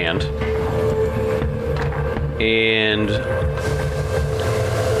her hand and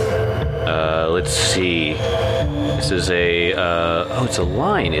let's see. This is a it's a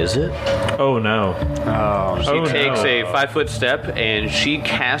line, is it? Oh no. She takes no. a 5-foot step and she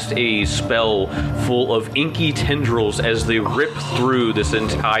casts a spell full of inky tendrils as they rip through this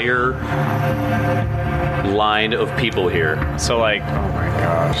entire line of people here. So, like, oh my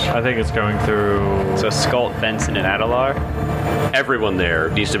gosh. I think it's going through. So, Skult, Benson, and Adelar? Everyone there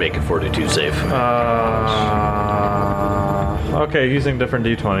needs to make a fortitude save. Okay, using different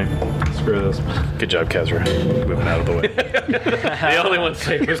d20. Screw this. Good job, Kezra. Moving out of the way. The only one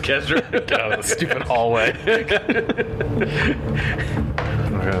safe was Kestra. Get out of the stupid hallway.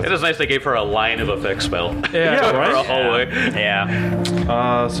 Okay. It is nice they gave her a line of effect spell. Yeah, For a right? hallway.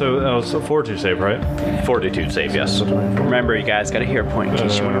 Yeah. So that was a fortitude save, right? Fortitude save, yes. Remember, you guys got a hero point in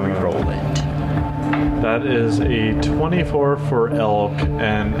case you want to re-roll it. That is a 24 for elk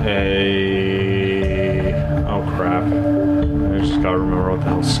and a. Oh crap. I just gotta remember what the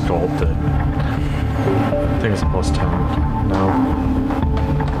hell Skull did. I think it's a plus 10. No.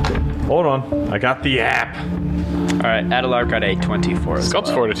 Hold on. I got the app. Alright, Adelar got a 24. as Sculpt's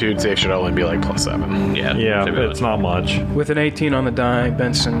well. fortitude save should only be like +7. Yeah. Yeah, same but it's not much. With an 18 on the die,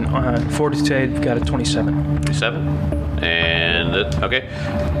 Benson, fortitude got a 27. 7. And, okay.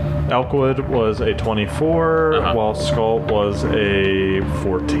 Elkwood was a 24, while Skull was a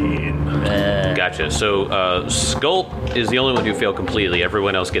 14. Gotcha. So, Skull is the only one who failed completely.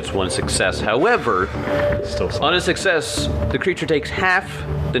 Everyone else gets one success. However, Still on a success, the creature takes half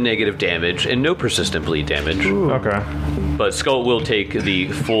the negative damage and no persistent bleed damage. Okay. But Skull will take the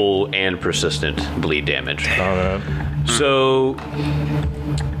full and persistent bleed damage. Alright. So,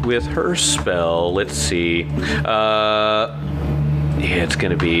 with her spell, let's see. Yeah, it's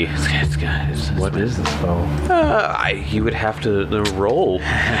gonna be. What is the spell? You would have to roll.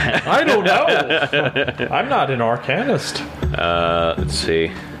 I don't know. I'm not an arcanist. Let's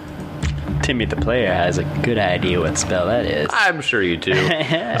see. Timmy the player has a good idea what spell that is. I'm sure you do.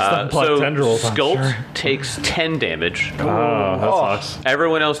 blood tendrils, I'm Sculpt sure. takes 10 damage. Oh, that sucks.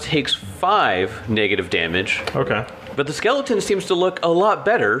 Everyone else takes 5 negative damage. Okay. But the skeleton seems to look a lot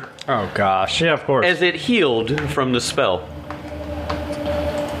better Oh gosh. Yeah, of course. as it healed from the spell.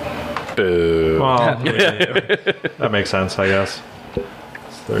 Boo. Well, that makes sense, I guess.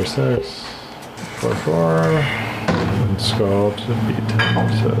 It's 36, 44, and Skull to be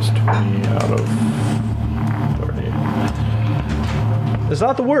 10, so it's 20 out of 30. It's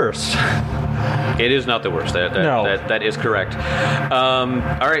not the worst. It is not the worst. No. That is correct. All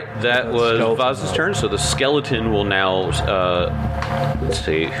right, that was skeleton. Vaz's turn. So the skeleton will now. Let's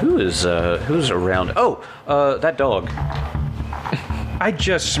see, who's around? Oh, that dog. I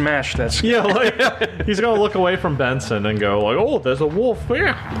just smashed that. Yeah, like, he's gonna look away from Benson and go like, "Oh, there's a wolf."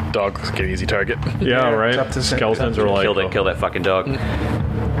 Yeah, Dogs get easy target. yeah, right. it's up to Skeletons are like, Kill that fucking dog.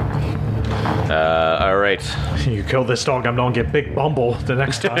 All right. "You kill this dog, I'm gonna get Big Bumble the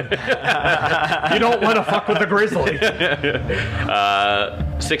next time." You don't want to fuck with the grizzly.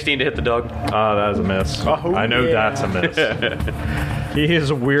 16 to hit the dog. That is a miss. I know that's a miss. He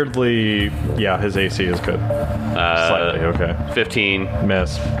is weirdly, yeah, his AC is good. Slightly okay. 15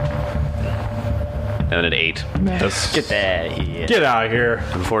 Miss. and an 8. Miss. Get that here. Get out of here.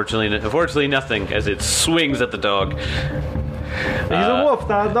 Unfortunately, nothing as it swings at the dog. He's a wolf,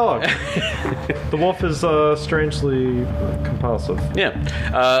 not a dog. The wolf is strangely compulsive.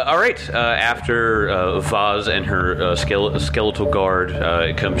 Yeah. All right. After Vaz and her skeletal guard,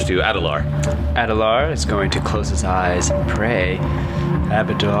 it comes to Adelar. Adelar is going to close his eyes and pray.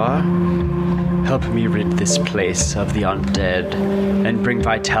 Abadar, help me rid this place of the undead and bring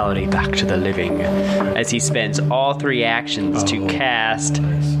vitality back to the living. As he spends all 3 actions to cast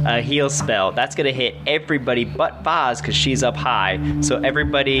a heal spell. That's going to hit everybody but Voz because she's up high. So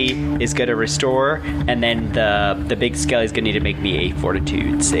everybody is going to restore, and then the big skelly's going to need to make me a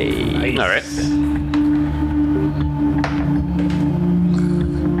fortitude save. All right.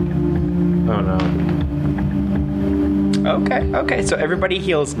 Oh no. Okay, so everybody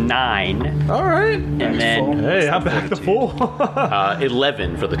heals 9. All right. And then... Hey, I'm back to full.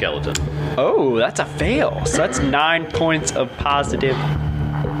 11 for the skeleton. Oh, that's a fail. So that's 9 points of positive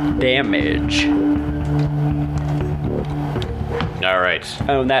damage. All right.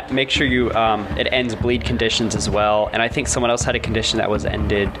 Oh, and that, make sure you, it ends bleed conditions as well. And I think someone else had a condition that was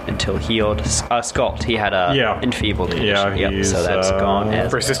ended until healed. Scald, he had a enfeebled condition. Yeah, he's, so that's gone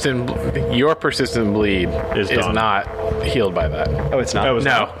as Your persistent bleed is not healed by that. Oh, it's not?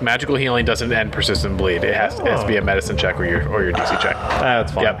 No, magical healing doesn't end persistent bleed. It has to be a medicine check or your DC check.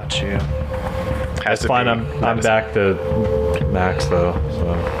 That's fine. Yep. That's fine. I'm back to max though, so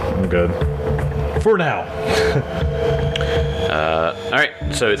I'm good for now. All right.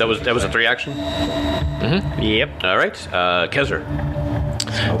 So that was a 3 action. Mm-hmm. Yep. All right. Kezra.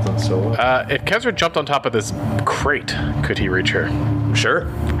 If Kezra jumped on top of this crate, could he reach her?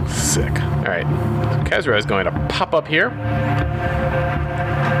 Sure. Sick. All right. Kezra is going to pop up here,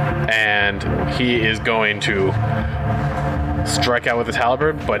 and he is going to strike out with his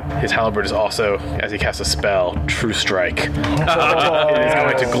halberd, but his halberd is also, as he casts a spell, True Strike. It is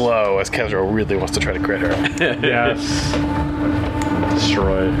going to glow as Kezra really wants to try to crit her. Yes.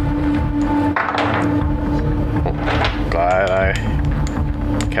 Destroyed. Glad I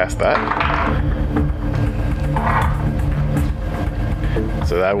cast that.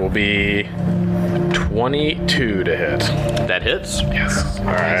 So that will be 22 to hit. That hits. Yes. All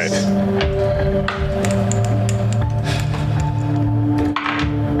right.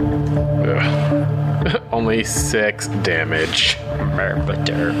 Only 6 damage.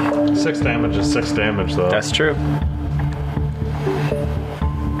 6 damage is 6 damage, though. That's true.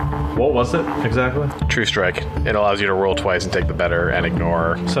 What was it exactly? True Strike. It allows you to roll twice and take the better and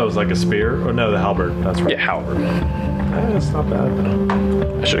ignore. So it was like a spear? Or no, the halberd. That's right. Yeah, halberd. That's not bad, though.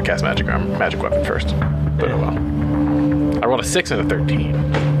 I should have cast magic weapon first, but oh well. I rolled a 6 and a 13.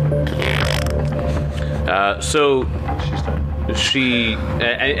 So she,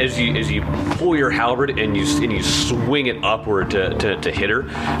 as you pull your halberd and you swing it upward to hit her,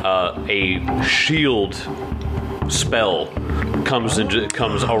 a shield spell comes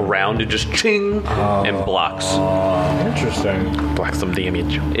around and just ching and blocks. Interesting. Block some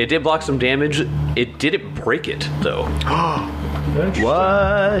damage. It did block some damage. It didn't break it though. Interesting.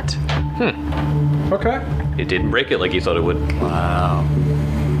 What? Okay. It didn't break it like you thought it would. Wow.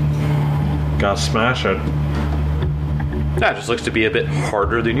 Gotta smash it. That just looks to be a bit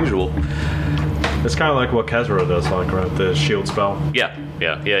harder than usual. It's kind of like what Kezra does, like right, the shield spell. Yeah.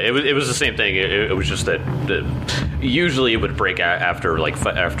 It was the same thing. It was just that usually it would break after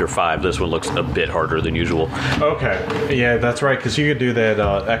after 5. This one looks a bit harder than usual. Okay. Yeah, that's right. Because you could do that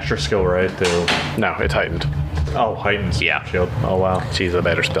extra skill, right? No, it's heightened. Oh, heightens. Yeah. Shield. Oh wow. She's a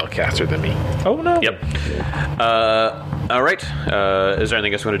better spellcaster than me. Oh no. Yep. All right. Is there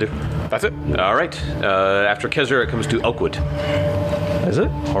anything else you want to do? That's it. All right. After Kezra, it comes to Elkwood. Is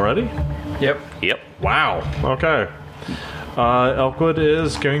it already? Yep. Yep. Wow. Okay. Elkwood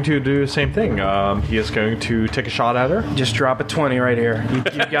is going to do the same thing. He is going to take a shot at her. Just drop a 20 right here.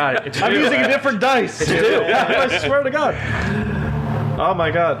 You got it. It's I'm due. using a different dice. It's due. I swear to God. Oh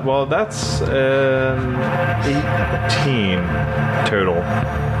my God. Well, that's an 18 total.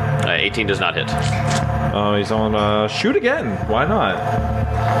 18 does not hit. He's on shoot again. Why not?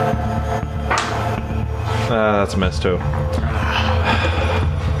 That's a miss too.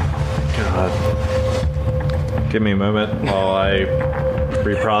 God. Give me a moment while I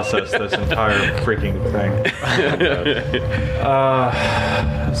reprocess this entire freaking thing.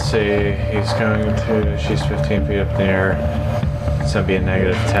 Let's see. He's going to... She's 15 feet up in the air. It's going to be a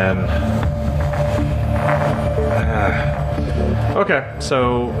 -10. Okay,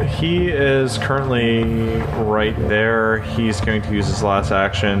 so he is currently right there. He's going to use his last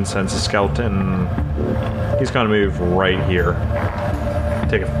action since the skeleton... He's going to move right here.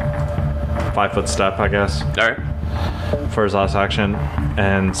 Take a 5-foot step, I guess. All right. For his last action,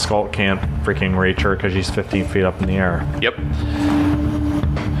 and Skalt can't freaking reach her because she's 15 feet up in the air. Yep.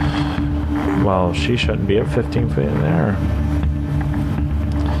 Well, she shouldn't be at 15 feet in the air.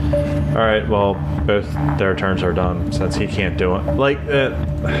 All right, well, both their turns are done since he can't do it. Like,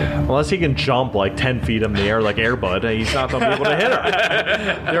 unless he can jump like 10 feet in the air like Air Bud, he's not going to be able to hit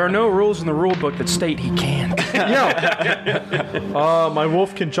her. There are no rules in the rule book that state he can't. My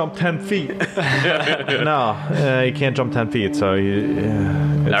wolf can jump 10 feet. No, he can't jump 10 feet, so All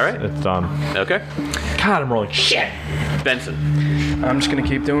right. It's done. Okay. God, I'm rolling shit. Benson, I'm just going to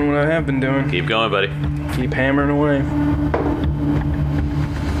keep doing what I have been doing. keep going, buddy. Keep hammering away.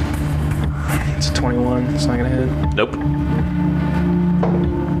 It's a 21. It's not going to hit. Nope.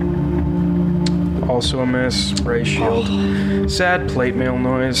 Also a miss. Ray shield. Sad plate mail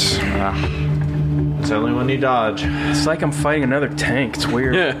noise. It's the only one you dodge. It's like I'm fighting another tank. It's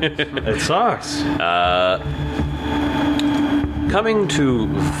weird. It sucks. Coming to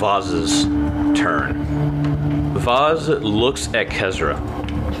Voz's turn. Voz looks at Kezra.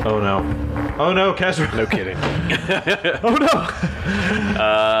 Oh no. Oh no, Kesra. No kidding. Oh no.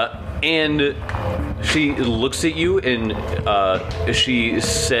 And she looks at you and she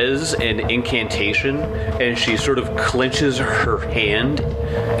says an incantation and she sort of clenches her hand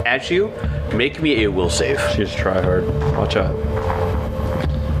at you. Make me a will save. She's try hard. Watch out.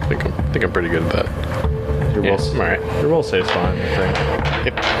 I think I'm pretty good at that. Your Yeah, will, all right. Your will save's fine, I think.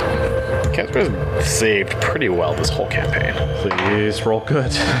 Casper's saved pretty well this whole campaign. Please roll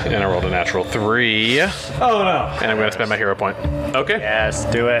good. And I rolled a natural 3. And Oh no. I'm going to spend my hero point. Okay. Yes,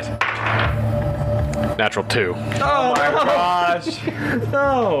 do it. Natural 2. Oh my gosh.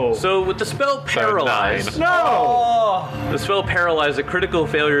 No. So with the spell Paralyze, No. the spell Paralyze, a critical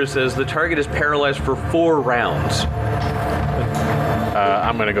failure says the target is paralyzed for 4 rounds.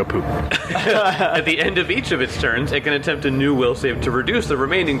 I'm going to go poop. At the end of each of its turns, it can attempt a new will save to reduce the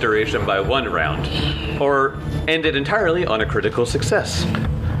remaining duration by 1 round, or end it entirely on a critical success.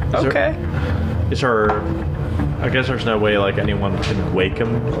 Okay. Is there? I guess there's no way like anyone can wake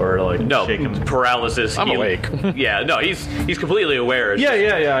him or like No, shake him. paralysis. I'm awake. Yeah, no, he's completely aware. It's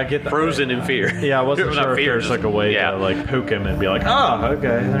Yeah, I get that. frozen in fear. Yeah, I wasn't Not sure if fear, there's like a way yeah. to like poke him and be like, oh,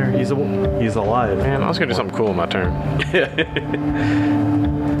 okay, there, he's alive. Man, I was going to do something cool on my turn.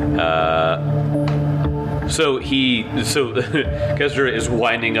 So Kezra is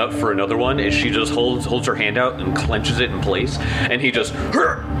winding up for another one, and she just holds her hand out and clenches it in place, and he just.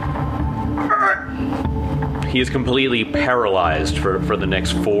 He is completely paralyzed for the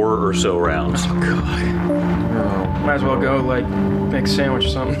next 4 or so rounds. Might as well go, like, make a sandwich or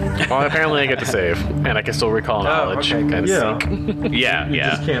something. Well, apparently I get to save. And I can still recall knowledge. okay, good. And Yeah, seek. Yeah, you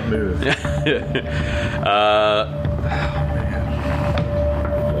just can't move.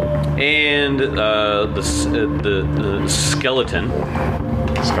 And the skeleton.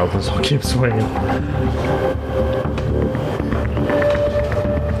 Skeletons will keep swinging.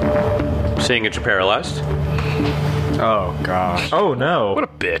 Seeing that you're paralyzed. Oh, gosh. Oh no. What a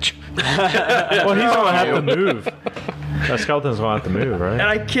bitch. Well, he's gonna have to move. That skeleton's gonna have to move, right? And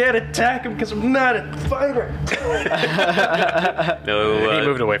I can't attack him because I'm not a fighter. No, He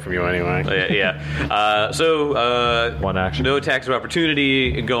moved away from you anyway. yeah. One action. No attacks of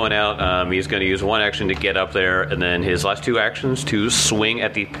opportunity going out. He's going to use 1 action to get up there, and then his last 2 actions to swing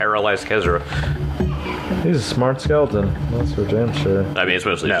at the paralyzed Kezra. He's a smart skeleton. That's for damn sure. I mean, it's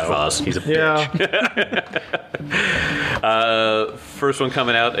mostly just Voz. He's a bitch. Yeah. First one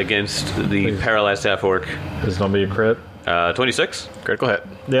coming out against the paralyzed half orc. This is gonna be a crit. 26. Critical hit.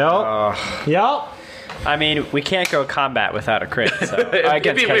 Yep. Yep. I mean, we can't go combat without a crit, so I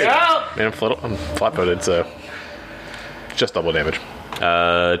It'd be get weird. Man, I'm flat-footed, so it's just double damage.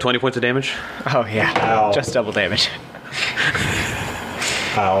 20 points of damage. Oh, yeah. Ow. Just double damage.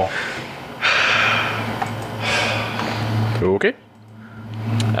 Ow. Okay.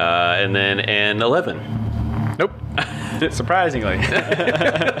 And then an 11. Nope. Surprisingly.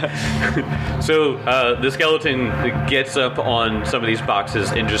 So the skeleton gets up on some of these boxes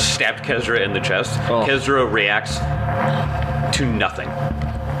and just stabbed Kezra in the chest. Oh. Kezra reacts to nothing.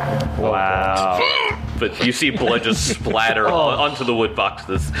 Wow. But you see blood just splatter onto the wood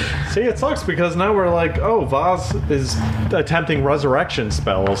boxes. See, it sucks because now we're like, oh, Voz is attempting resurrection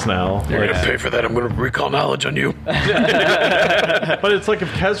spells now. You're going to pay for that. I'm going to recall knowledge on you. But it's like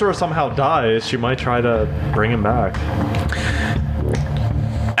if Kezra somehow dies, she might try to bring him back.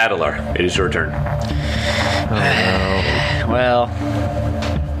 Adelar, it is your turn. Well,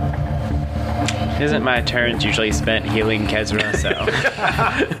 isn't my turns usually spent healing Kezra, so...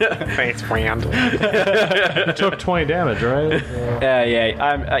 Thanks, friend. You took 20 damage, right?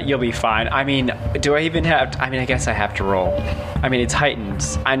 yeah, you'll be fine. I mean, do I even have... I mean, I guess I have to roll. I mean, it's heightened.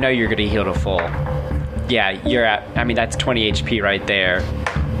 I know you're going to heal to full. Yeah, you're at... I mean, that's 20 HP right there.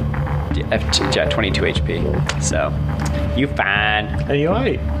 22 HP. So, you fine. And you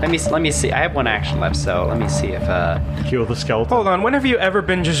ate. Let me see. I have one action left, so let me see if Kill the skeleton. Hold on. When have you ever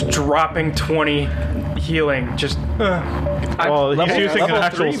been just dropping 20 healing? Just. Well, he's using an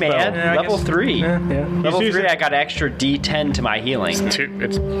actual 3, spell. man. Yeah, I level guess- 3. Yeah. Level 3, using- I got extra D10 to my healing.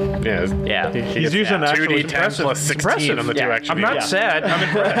 Yeah. He's using an actual 2d10 plus 16 on the Yeah. two action. I'm not beats. sad. I'm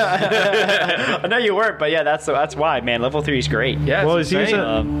impressed. I know you weren't, but yeah, that's why, man. Level 3 is great. Yeah. Well, it's he's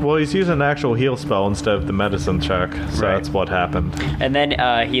insane. using an actual heal spell instead of the medicine check. So Right. that's what happened. And then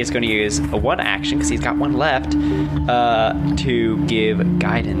he is going to use a one action, because he's got one left, to give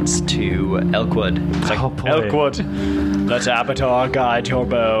guidance to Elkwood. It's like, Oh, boy. Elkwood, let Avatar guide your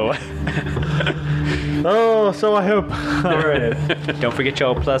bow. Oh, so I hope. All right. Don't forget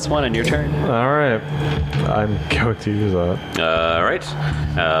your +1 on your turn. All right. I'm going to use that. All right.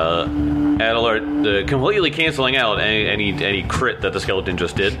 Adelard, completely canceling out any crit that the skeleton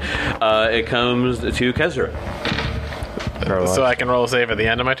just did. It comes to Kezra. So I can roll a save at the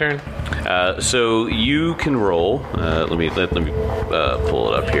end of my turn? So you can roll. Let me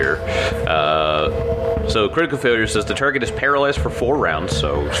pull it up here. So critical failure says the target is paralyzed for 4 rounds.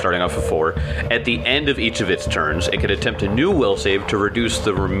 So starting off with 4. At the end of each of its turns, it can attempt a new will save to reduce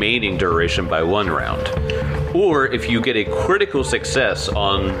the remaining duration by 1 round. Or if you get a critical success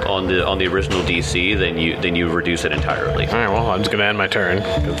on the original DC, then you reduce it entirely. All right, well, I'm just going to end my turn,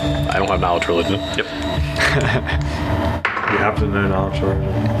 because I don't have knowledge religion. Yep. You have to know knowledge or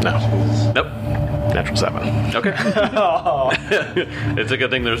No. Nope. Natural 7. Okay. It's a good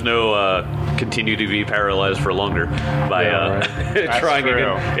thing there's no continue to be paralyzed for longer by trying true.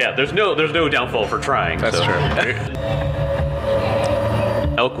 again. Yeah, there's no downfall for trying. That's so. true.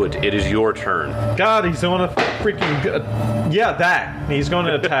 Elkwood, it is your turn. God, he's going to freaking. Yeah, that. He's going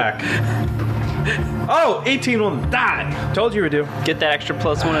to attack. Oh, 18 on the die. Told you we do. Get that extra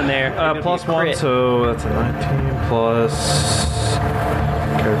 +1 in there. It'll be a +1, crit. so that's a 19 plus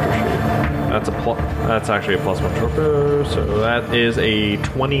character sheet. That's actually a +1 torpedo, so that is a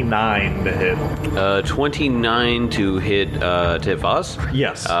 29 to hit. 29 to hit Voz.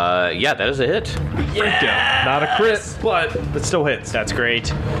 Yes. Yeah, that is a hit. Yeah. Not a crit, but it still hits. That's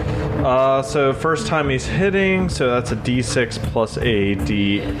great. So first time he's hitting, so that's a D6 plus a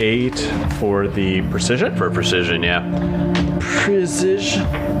D8 for the precision. For precision, yeah. Precision.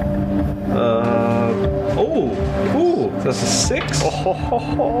 Ooh, that's a 6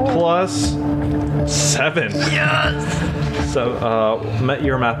 plus 7. Yes. So,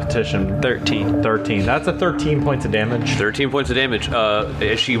 your mathematician. 13. 13. That's a 13 points of damage. 13 points of damage.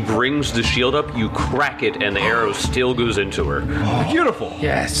 As she brings the shield up, you crack it, and the arrow still goes into her. Beautiful.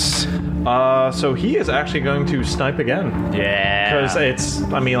 Yes. So he is actually going to snipe again. Yeah. Because it's,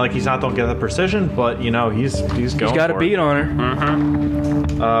 I mean, like he's not going to get the precision, but you know he's going. He's got a for beat it. on her.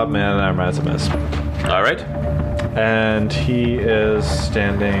 Man, never mind, it's a miss. All right. And he is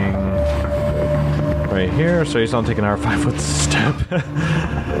standing right here, so he's not taking our 5-foot step.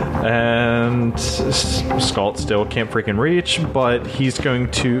 And Scald still can't freaking reach, but he's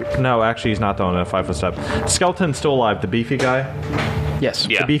going to. No, actually, he's not doing a 5-foot step. Skeleton's still alive. The beefy guy. Yes.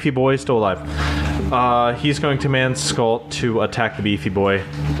 Yeah. The beefy boy is still alive. He's going to command Skull to attack the beefy boy.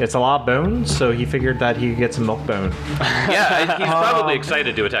 It's a lot of bones, so he figured that he could get some milk bone. Yeah, he's probably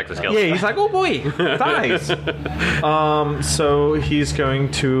excited to attack the skeleton. Yeah, he's like, oh boy, thighs. So he's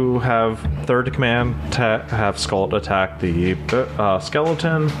going to have third command to have Skull attack the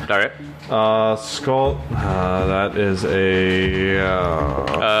skeleton. All right. Skull, that is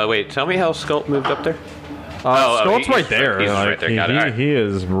a. Wait, tell me how Skull moved up there. Skull's right there. He's right there. Got it. All right. He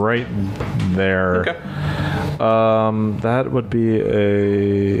is right there. Okay. That would be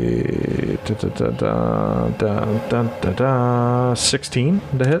a 16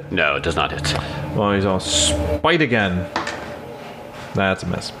 to hit. No, it does not hit. Well, he's on spite again. That's a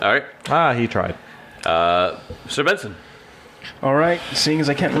miss. All right. He tried. Sir Benson. All right. Seeing as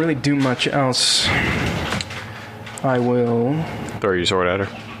I can't really do much else, I will. Throw your sword at her.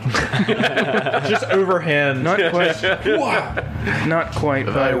 Just overhand. Not quite. Not quite.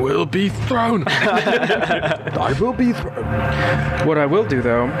 I But will be thrown. I will be thrown. what I will do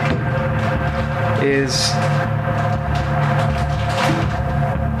though is.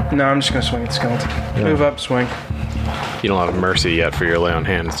 No, I'm just gonna swing at the skeleton. Move up, swing. You don't have mercy yet for your lay on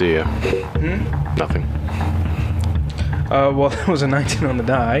hands, do you? Nothing. Well, that was a 19 on the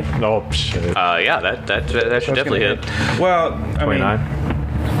die. Oh shit. Yeah, that should That's definitely gonna hit. Well, I 29. mean,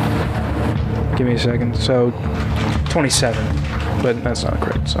 give me a second. So, 27, but that's not a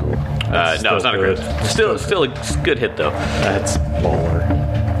crit. So, No, it's not a good. crit. Still a good hit though. That's baller.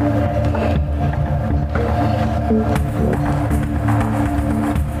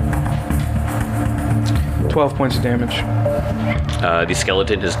 12 points of damage. The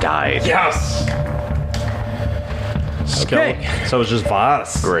skeleton has died. Yes! Okay. So it's just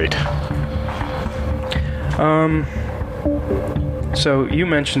Voz. Great. So you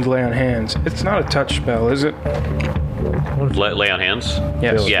mentioned lay on hands. It's not a touch spell, is it? Lay on hands?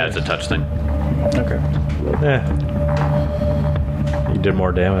 Yes. Yeah, it's a touch thing. Okay. Yeah. You did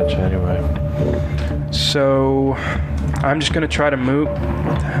more damage anyway. So I'm just gonna try to move.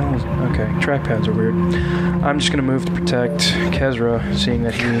 What the hell is? Okay, trackpads are weird. I'm just gonna move to protect Kezra, seeing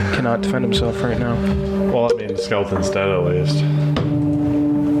that he cannot defend himself right now. Well, I mean, the skeleton's dead at least.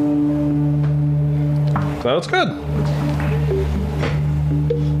 So it's good.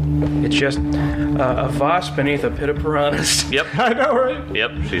 It's just a Voss beneath a pit of piranhas. Yep. I know, right?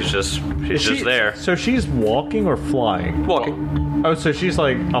 Yep. She's just there. So she's walking or flying? Walking. Oh, so she's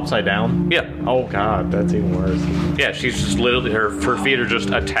like upside down? Yeah. Oh god, that's even worse. Yeah, she's just literally, her feet are just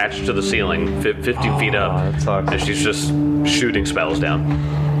attached to the ceiling, 15 feet up. that sucks. And she's just shooting spells down.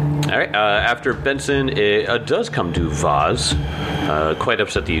 Alright, after Benson, it does come to Voz. Quite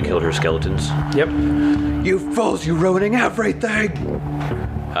upset that you killed her skeletons. Yep. You fools, you're ruining everything!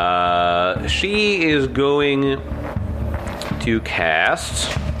 She is going to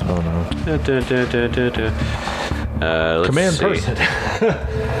cast... Oh no. Let's Command see. person.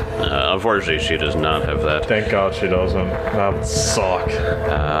 Unfortunately, she does not have that. Thank God she doesn't. That would suck.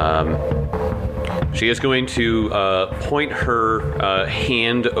 She is going to point her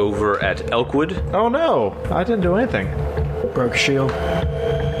hand over at Elkwood, Oh no, I didn't do anything. Broke shield.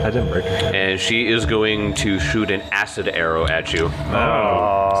 I didn't break her. and she is going to shoot an acid arrow at you.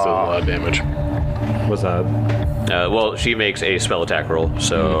 Oh. Still a lot of damage. What's that? Well, she makes a spell attack roll,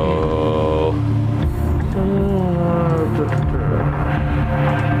 so...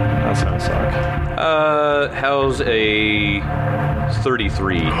 That's gonna suck. How's a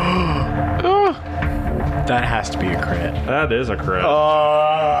 33? That has to be a crit. That is a crit.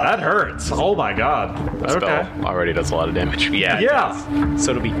 That hurts. Oh my god. The spell already does a lot of damage. Yeah. Yeah.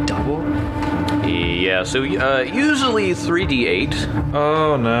 So it'll be double? Yeah, so usually 3d8.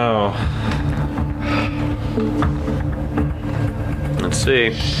 Oh no. Let's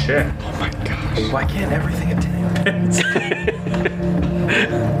see. Shit. Why can't everything attain?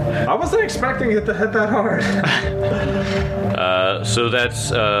 I wasn't expecting it to hit that hard. So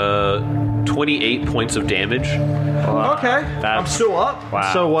that's 28 points of damage. Okay. I'm still up.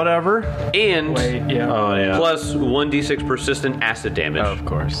 Wow. So whatever. And Wait, yeah. Oh yeah. plus 1d6 persistent acid damage. Of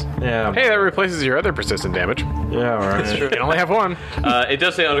course. Yeah. Hey, that replaces your other persistent damage. Yeah, right. You can only have one. It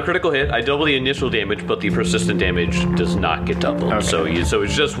does say on a critical hit, I double the initial damage, but the persistent damage does not get doubled. Okay. So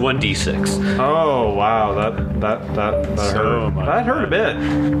it's just 1d6. Oh wow, that So hurt. much That hurt a bit.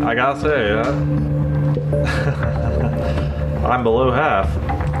 I gotta say. I'm below half.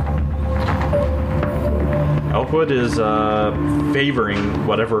 Elkwood is favoring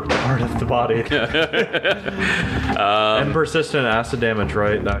whatever part of the body. And persistent acid damage,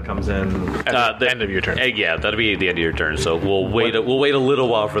 right? That comes in. At the end of your turn. Yeah, that'll be the end of your turn. So we'll wait. We'll wait a little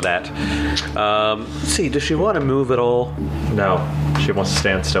while for that. Let's see. Does she want to move at all? No, she wants to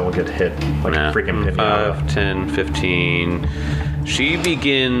stand still and get hit like a freaking pinata. 5, 10, 15. She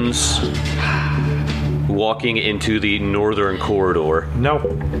begins walking into the northern corridor. No.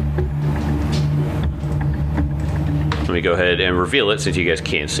 Let me go ahead and reveal it since you guys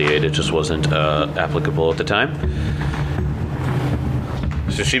can't see it. It just wasn't applicable at the time.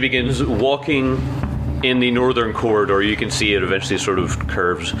 So she begins walking in the northern corridor. You can see it eventually sort of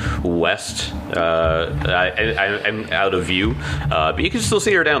curves west. I'm out of view, but you can still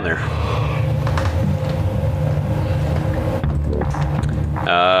see her down there.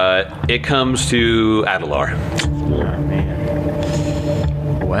 It comes to Adelar.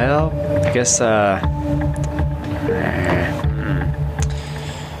 Well, I guess,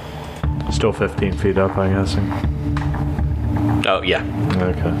 Still 15 feet up, I'm guessing. Oh, yeah.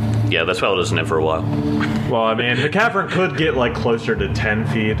 Okay. Yeah, that spell doesn't end for a while. Well, I mean, the cavern could get like closer to 10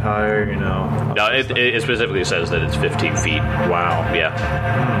 feet higher, you know. No, it specifically says that it's 15 feet. Wow. Yeah.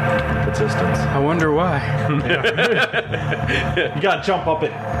 Consistence. I wonder why. You gotta jump up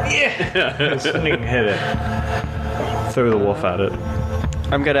it. Yeah! Swing, hit it. Throw the wolf at it.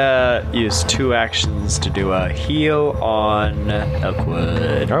 I'm gonna use 2 actions to do a heal on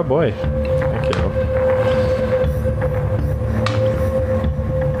Elkwood. Oh boy. Thank you.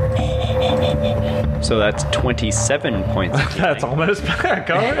 So that's 27 points of healing. That's almost back.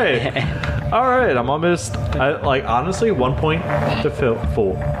 All right. All right. I'm almost, honestly, 1 point to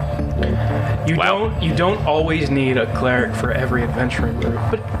full. You don't always need a cleric for every adventuring group,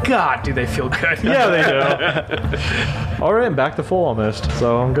 but God, do they feel good? Yeah, they do. All right. I'm back to full almost.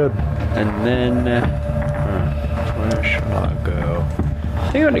 So I'm good. And then, Where should I go?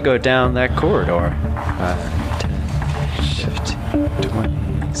 I think I'm going to go down that corridor. 10, 15,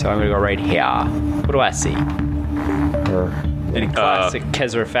 20. So I'm going to go right here. What do I see? In classic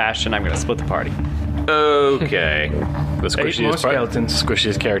Kezra fashion, I'm going to split the party. Okay. The more skeletons.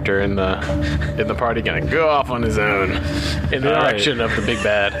 squishiest character in the party gonna go off on his own in the direction of the big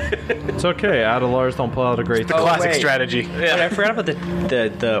bad. It's okay. Adelars don't pull out a great. Classic wait. strategy. But I forgot about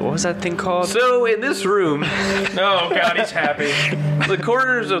the what was that thing called? So in this room, Oh God, he's happy. the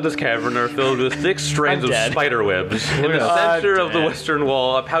corners of this cavern are filled with thick strands I'm of dead. spider webs. In the center of the western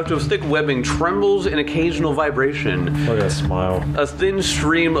wall, a pouch of thick webbing trembles in occasional vibration. Look at that smile. A thin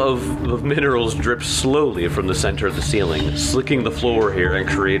stream of minerals drips slowly from the center of the ceiling, slicking the floor here and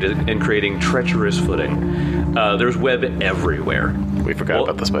creating treacherous footing. There's web everywhere. We forgot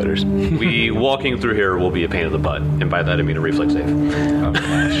about the spiders. Walking through here will be a pain in the butt, and by that I mean a reflex save. Oh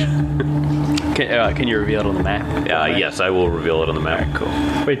gosh. Can you reveal it on the map? Yes, I will reveal it on the map. Cool.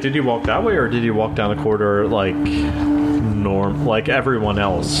 Wait, did you walk that way or did you walk down the corridor like everyone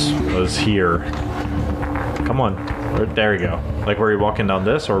else was here? Come on. There you go. Like, were you walking down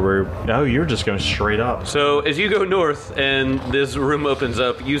this or no, you're just going straight up. So as you go north and this room opens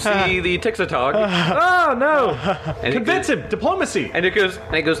up, you see the Tixatog. Oh, no. And Convince him. Diplomacy. And it goes,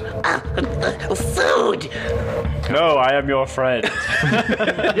 food! No, I am your friend.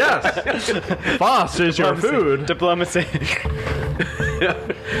 Yes. Boss is your food. Diplomacy.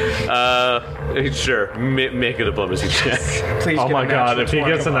 Sure, make a diplomacy check. Please. Oh get my a god, natural if he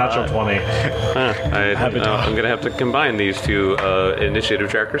gets a 20. natural 20. I'm gonna have to combine these two initiative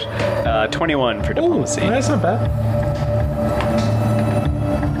trackers. 21 for diplomacy. That's not bad.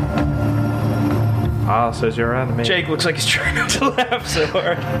 Ah, says your enemy. Jake looks like he's trying to laugh so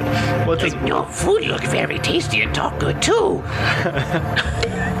hard. What's his Your food look very tasty and talk good too.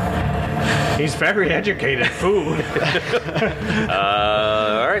 He's very educated. Food.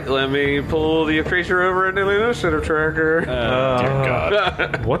 All right, let me pull the creature over into the initiative tracker. Dear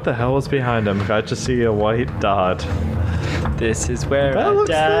God. What the hell is behind him? I just see a white dot. This is where That I looks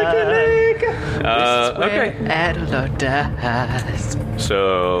die. like an egg. Okay. Adler dies.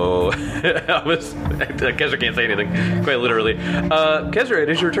 So, Kezra can't say anything, quite literally. Kezra, it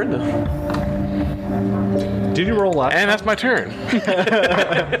is your turn, though. Did you roll last? And that's my turn.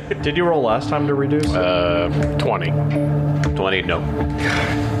 Did you roll last time to reduce? 20. 20, no.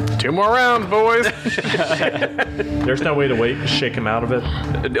 2 more rounds, boys. There's no way to shake him out of it.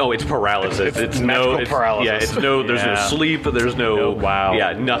 Oh, it's paralysis. It's magical paralysis. Yeah, it's no. There's no sleep. There's no. Wow.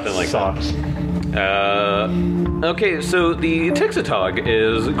 Yeah, nothing like Sucks. that. Okay, so the Tixatog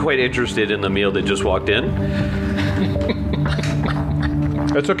is quite interested in the meal that just walked in,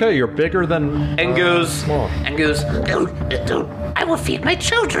 It's okay. You're bigger than. and goes small. I will feed my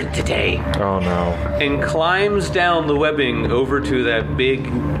children today. Oh no. and climbs down the webbing over to that big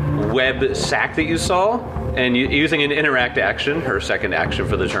web sack that you saw, and using an interact action, her second action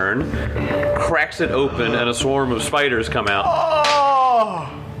for the turn, cracks it open, and a swarm of spiders come out.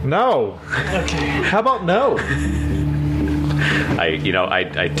 No. Okay. How about no? I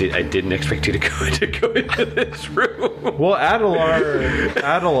didn't expect you to go into this room. Well, Adelar's gonna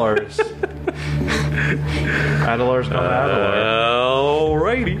Adelar.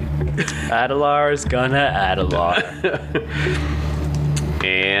 Alrighty. Adelar's gonna Adelar.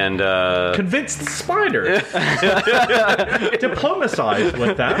 And Convince the spiders. Diplomatize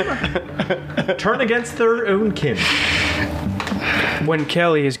with them. Turn against their own kin. When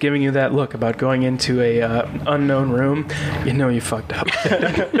Kelly is giving you that look about going into a unknown room, you know you fucked up.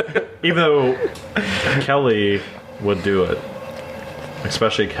 Even though Kelly would do it.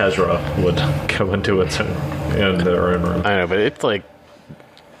 Especially Kezra would go into it in their own room. I know, but it's like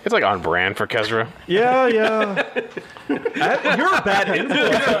on brand for Kezra. Yeah. You're a bad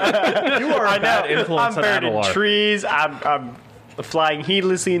influence. You are a bad influence on Adelar. trees. I'm flying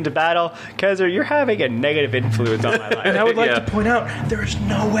heedlessly into battle. Kezra, you're having a negative influence on my life. And I would like Yeah. to point out, there is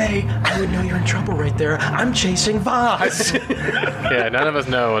no way I would know you're in trouble right there. I'm chasing Voz. Yeah, none of us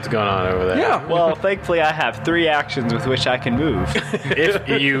know what's going on over there. Yeah. Well, thankfully, I have 3 actions with which I can move. if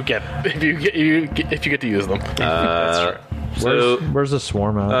you get to use them. Where's the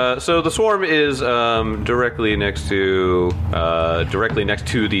swarm at? So the swarm is directly next to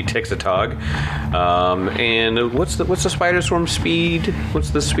the Tixatog. And what's the spider swarm speed? What's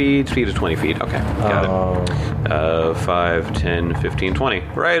the speed? Speed is 20 feet. Okay, got it. 5, 10, 15, 20.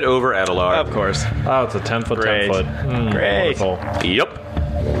 Right over Adelar. Of course. Oh, it's a 10-foot, Great. 10-foot. Great. Wonderful. Yep.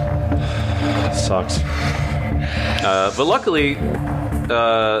 Sucks. But luckily,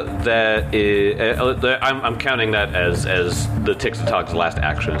 that is, I'm counting that as the Tixatog's last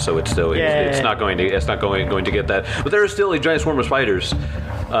action, so it's still it's not going to get that. But there is still a giant swarm of spiders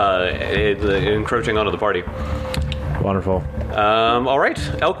encroaching onto the party. Wonderful. All right,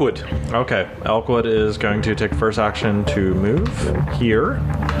 Elkwood. Okay, Elkwood is going to take first action to move here.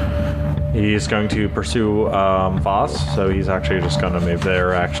 He's going to pursue Voss, so he's actually just going to move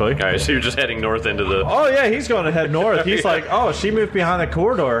there, actually. All right, so you're just heading north into the... Oh, yeah, he's going to head north. He's like, oh, she moved behind the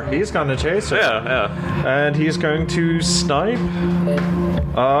corridor. He's going to chase her. Yeah. And he's going to snipe.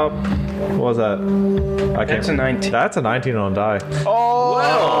 What was that? That's a 19. That's a 19 on die.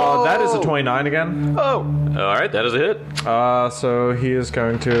 Oh! That is a 29 again. Oh! All right, that is a hit. So he is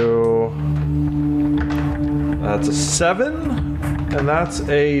going to... That's a 7. And that's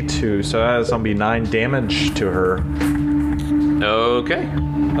a 2, so that is going to be 9 damage to her. Okay.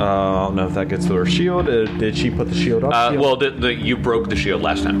 I don't know if that gets to her shield. Did she put the shield up? Well, you broke the shield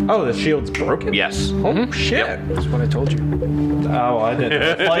last time. Oh, the shield's broken? Yes. Oh, shit. Yep. That's what I told you. Oh, I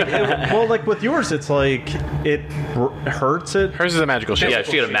didn't. Like with yours, it's like it hurts it. Hers is a magical shield. Yeah,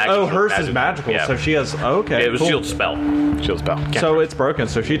 she had a magic. Oh, hers is magical, Yeah. so she has... Okay, Yeah, it was cool. shield spell. Shield spell. So it's broken,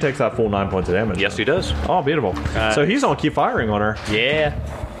 so she takes that full 9 points of damage. Yes, he does. Oh, beautiful. So he's going to keep firing on her. Yeah.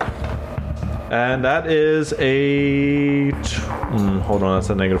 And that is a... hold on, that's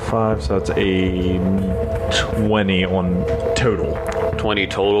a -5, so that's a 20 on total. 20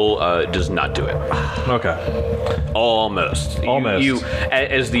 total does not do it. Okay. Almost. Almost. You,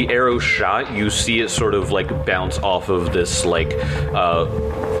 as the arrow shot, you see it sort of like bounce off of this like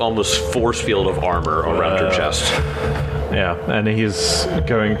almost force field of armor around her chest. Yeah, and he's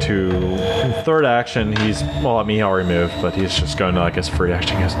going to... Third action, he's... Well, I mean, he already moved, but he's just going to, like, his free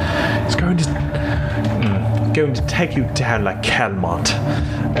action. He's going to... going to take you down like Calmont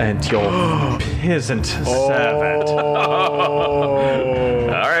and your peasant servant. All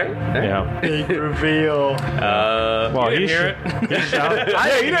right. Yeah. Big reveal. Well, You didn't hear it?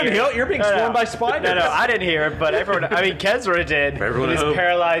 Yeah, you didn't hear it. You're being swarmed by spiders. No, I didn't hear it, but everyone, I mean, Kezra did. everyone in at his home.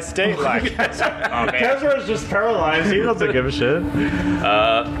 paralyzed state, like. Oh, man. Kezra's just paralyzed. He doesn't give a shit.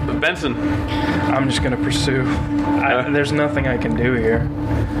 Benson. I'm just gonna pursue. There's nothing I can do here.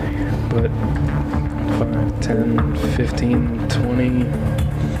 But 5, 10, 15, 20.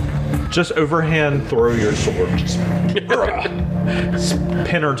 Just overhand throw your sword. Just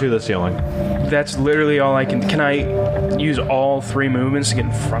pin her to the ceiling. That's literally all I can. Can I use all 3 movements to get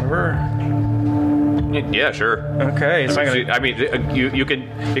in front of her? Yeah, sure. Okay, it's not gonna. I mean, you can,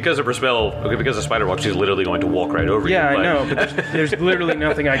 because of her spell, because of Spider Walk, she's literally going to walk right over Yeah, you. I know, but there's literally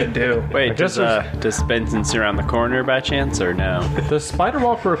nothing I can do. Wait, guess does Benson sit around the corner by chance, or no? Does spider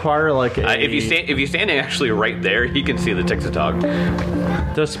walk require like a... If you're standing actually right there, he can see the Tixatog.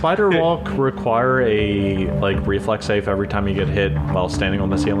 Does spider walk require a like reflex save every time you get hit while standing on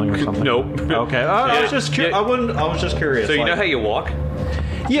the ceiling or something? Nope. Okay, I was just Yeah. I was just curious. So you like- know how you walk?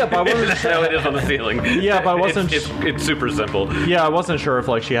 Yeah, but I wasn't. That's how it is on the ceiling. Yeah, but I wasn't- It's super simple. Yeah, I wasn't sure if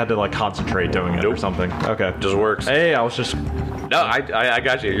like she had to like concentrate doing it or something. Okay, Just works. Hey, I was just No, I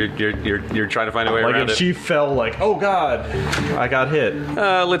got you. You're trying to find a way like around if it. she fell like, oh god, I got hit.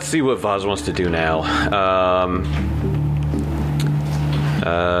 Let's see what Voz wants to do now.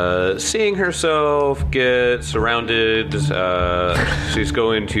 Seeing herself get surrounded, she's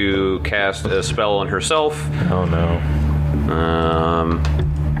going to cast a spell on herself. Oh no.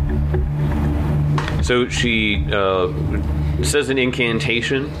 So she says an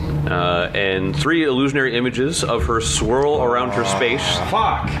incantation, and 3 illusionary images of her swirl around her space.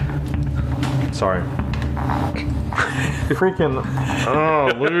 Fuck. Sorry. Freaking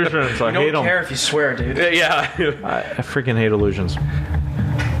illusions. I I hate don't them. care if you swear, dude. Yeah. I freaking hate illusions.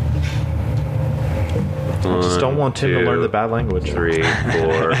 I just don't want Tim to learn the bad language. 3,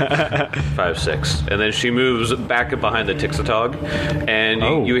 4, 5, 6. And then she moves back behind the Tixatog, and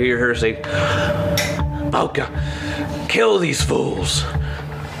Oh. you hear her say, Volka, kill these fools.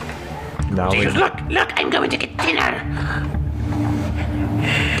 Now we, Look, I'm going to get dinner.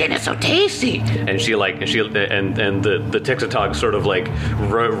 Dinner's so tasty. And the Tixatog sort of like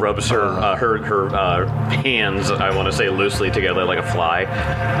rubs her hands, I want to say, loosely together like a fly.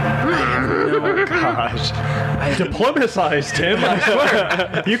 diplomatized him. I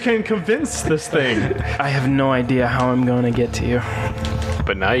swear. You can convince this thing. I have no idea how I'm going to get to you.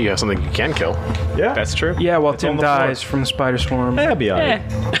 But now you have something you can kill. Yeah, That's true. Yeah, well, on Tim the floor. dies from the spider swarm. that'd be alright.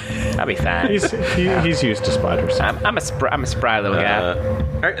 I'll be fine. He's used to spiders. I'm a spry little guy.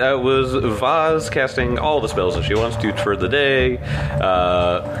 Alright, that was Voz casting all the spells that she wants to for the day.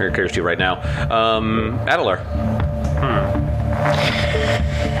 Her occurs to you right now. Adelar.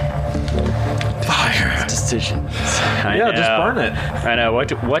 Fire. Decisions. I Yeah, know. just burn it. I know.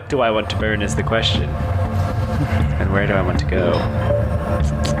 What do I want to burn is the question. And where do I want to go?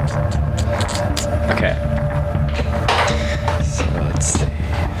 Okay. So let's see.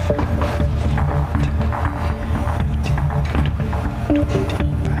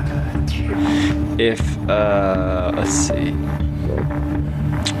 Let's see.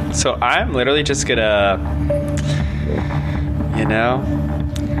 So I'm literally just gonna,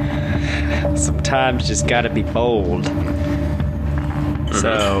 sometimes just gotta be bold.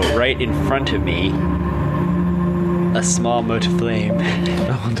 So right in front of me, a small mote of flame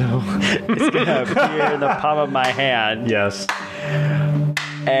Oh no. is gonna appear in the palm of my hand, Yes.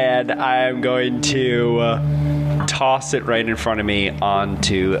 and I'm going to toss it right in front of me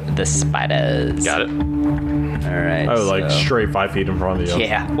onto the spiders. Got it. All right. Oh, like so- straight 5 feet in front of you.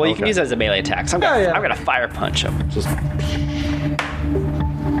 Yeah. Well, you can Okay. use it as a melee attack. So I'm gonna fire punch him. Just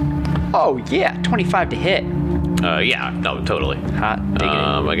Oh yeah, 25 to hit. Yeah, no, totally. Hot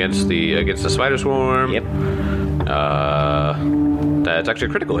diggity. Against the spider swarm. Yep. That's actually a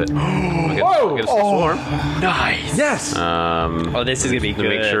critical hit. Against the swarm. Nice. yes. Oh, this is gonna be To good.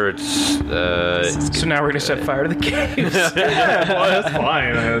 make sure it's. So now we're gonna set fire to the caves. Well, that's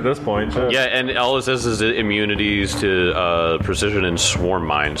fine at this point. Sure. Yeah, and all it says is immunities to precision and swarm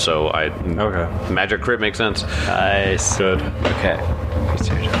mine. So Okay. magic crit makes sense. Nice. Good. Okay.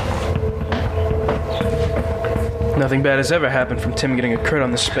 Nothing bad has ever happened from Tim getting a crit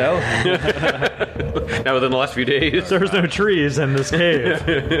on the spell. Now within the last few days. There's no trees in this cave.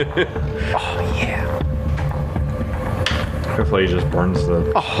 Oh yeah. Hopefully, he just burns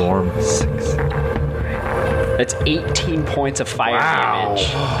the storm. 6. That's 18 points of fire damage.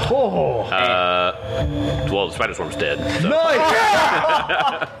 Oh. Well, the spider swarm's dead. So.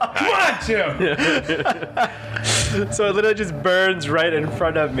 Come on, Tim! So it literally just burns right in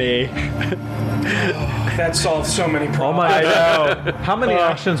front of me. That solves so many Oh problems. my god. How many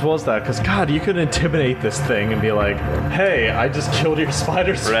actions was that? Because, God, you could intimidate this thing and be like, hey, I just killed your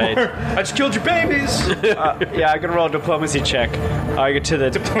spider swarm. Right. I just killed your babies! Yeah, I can roll a diplomacy check. I get to the.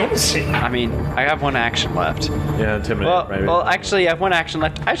 Diplomacy. I mean, I have one action left. Yeah, intimidate, maybe. Well, actually, I have one action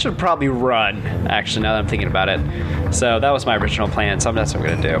left. I should probably run, actually, now that I'm thinking about it. So that was my original plan, so that's what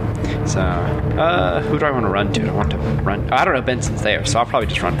I'm going to do. So, who do I want to run to? I want to run... I don't know, Benson's there, so I'll probably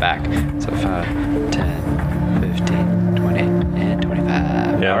just run back. So 5, 10, 15, 20, and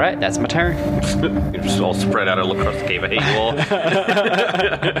 25. Yeah. All right, that's my turn. You're just all spread out all across the cave. I hate you all.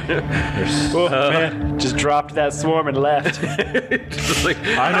 Oh, man. Just dropped that swarm and left. Just like,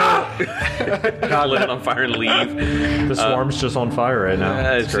 I know. God, lit it on fire and leave. The swarm's just on fire right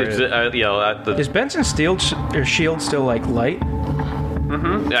now. It's great. Is Benson's shield still, like, light?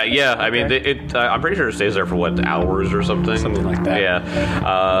 Yeah, I mean, Okay. I'm pretty sure it stays there for, what, hours or something? Something like that. Yeah.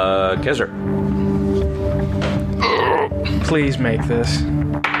 Kezer. Please make this.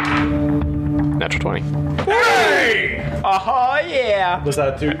 Natural 20. Oh, yeah. Was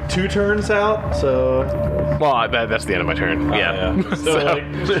that two turns out? So Well, that's the end of my turn. Yeah. So like,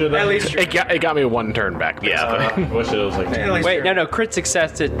 should At least you're... It got me 1 turn back. Yeah. I wish it was like. At least Wait, you're- no, crit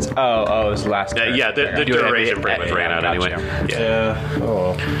success. It's it was last turn. Yeah, the duration pretty much ran out anyway. Yeah.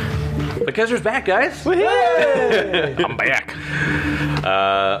 Oh. But Kezer's back, guys. I'm back.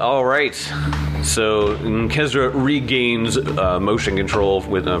 All right. So Kezra regains motion control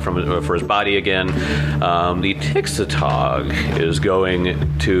for his body again. The Tixatog is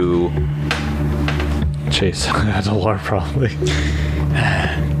going to Chase had a lot probably.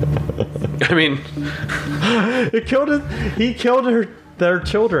 I mean, He killed their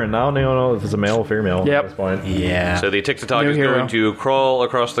children. I don't even know if it's a male or female Yep. at this point. Yeah. so the Tixatog New is hero. going to crawl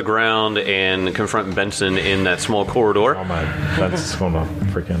across the ground and confront Benson in that small corridor. Oh my, that's gonna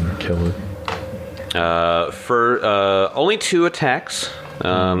freaking kill it. For only 2 attacks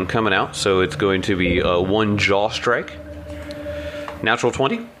coming out, so it's going to be 1 jaw strike. Natural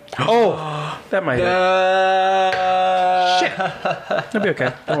 20. That might hit. Shit. That'll be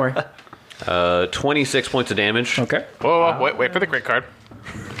okay. Don't worry. 26 points of damage. Okay. Whoa, wait for the crit card.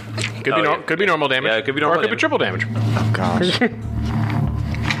 Could be normal damage. Yeah, it could be normal Or it could be triple damage.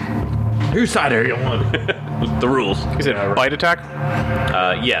 Whose side are you on? The rules. Is it bite attack?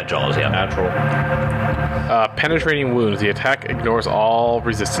 Yeah, jaws. Yeah. Natural. Penetrating wounds. The attack ignores all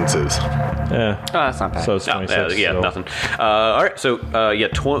resistances. Yeah. Oh, that's not bad. So it's 26. Yeah, so. nothing. All right, so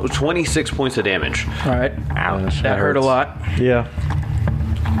 26 points of damage. All right. Ouch. That hurt a lot. Yeah.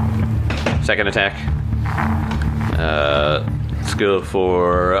 Second attack. Let's go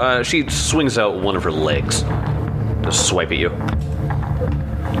for. She swings out one of her legs. Just swipe at you.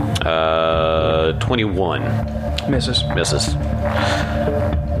 21 Misses. 21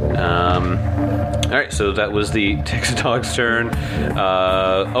 right, so that was the Texadog's turn.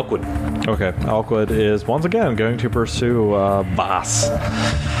 Oakwood. Okay, Elkwood is once again going to pursue Voss.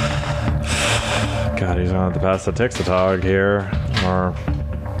 God, he's going to have to pass the Texatog here. Or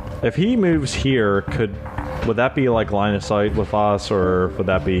if he moves here, would that be like line of sight with us, or would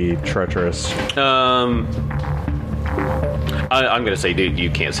that be treacherous? I'm going to say, dude, you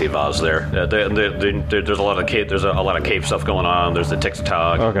can't see Voz there. There's a lot of cave. There's a lot of cave stuff going on. There's the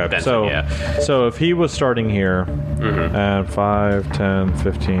Texatog. Okay, Benson, so if he was starting here, and 5, 10,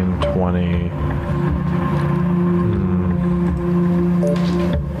 15, 20.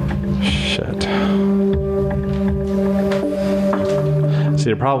 Shit. See,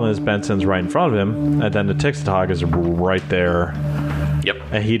 the problem is Benson's right in front of him, and then the Texatog is right there. Yep.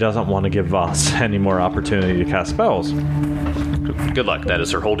 And he doesn't want to give Voss any more opportunity to cast spells. Good luck. That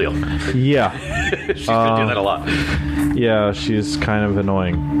is her whole deal. Yeah. She's going to do that a lot. Yeah, she's kind of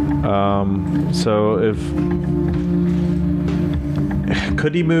annoying. So if...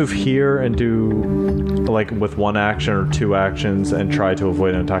 Could he move here and do, like, with one action or two actions and try to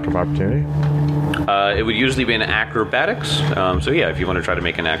avoid an attack of opportunity? It would usually be an acrobatics. So yeah, if you want to try to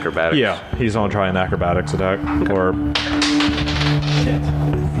make an acrobatics. Yeah, he's going to try an acrobatics attack. Okay. Or...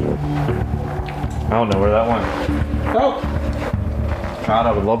 I don't know where that went. Oh! God,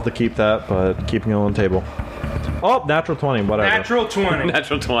 I would love to keep that, but keeping it on the table. Oh, natural 20, whatever. Natural 20.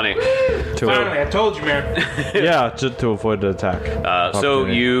 Natural 20. Finally, I told you, man. Yeah, just to avoid the attack. So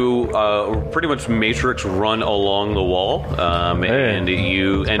you pretty much matrix run along the wall, and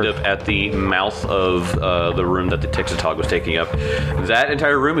you end up at the mouth of the room that the Texatog was taking up. That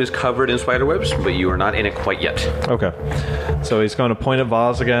entire room is covered in spider webs, but you are not in it quite yet. Okay. So he's going to point at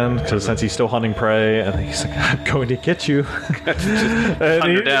Voz again, because since he's still hunting prey, and he's like, I'm going to get you. Hunt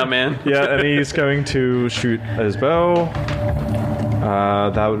her down, man. Yeah, and he's going to shoot his bow.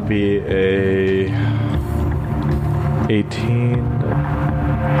 That would be a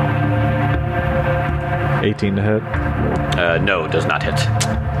 18 to hit. No, does not hit.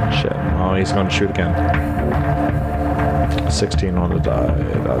 Shit. Oh, he's going to shoot again. 16 on the die.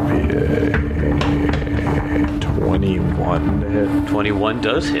 That'd be a 21 to hit. 21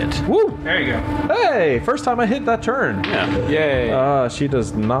 does hit. Woo! There you go. Hey, first time I hit that turn. Yeah. Yay. She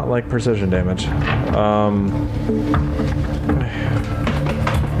does not like precision damage.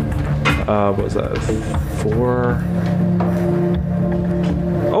 What was that? 4.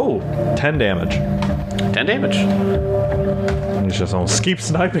 Oh, 10 damage. 10 damage. And he's just almost keeps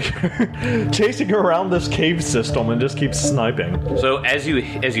sniping her. Chasing her around this cave system and just keeps sniping. So as you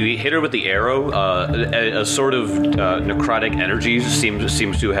hit her with the arrow, a sort of necrotic energy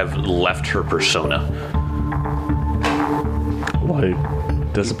seems to have left her persona. Like,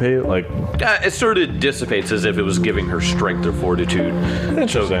 dissipate? Like, it sort of dissipates as if it was giving her strength or fortitude.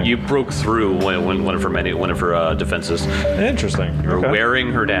 Interesting. So you broke through one of her defenses. Interesting. You're Okay.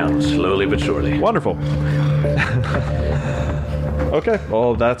 wearing her down slowly but surely. Wonderful. Okay,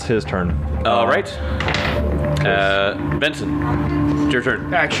 well, that's his turn. All right. Benson, it's your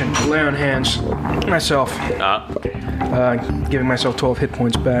turn. Action. Lay on hands. Myself. Giving myself 12 hit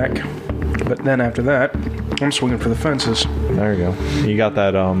points back. But then after that, I'm swinging for the fences. There you go. You got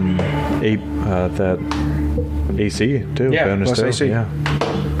that that AC too. Yeah, bonus plus too. AC. Yeah.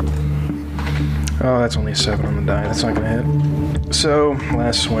 Oh, that's only a 7 on the die. That's not going to hit. So,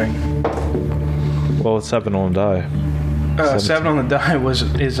 last swing. Well, it's 7 on the die. 7 on the die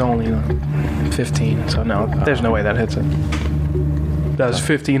is only 15. So, no, there's no way that hits it. Does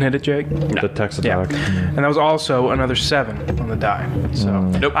 15 hit it, Jake? The text Yeah. attack. And that was also another 7 on the die. So,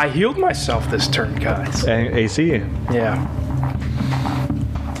 Nope. I healed myself this turn, guys. And AC. Yeah.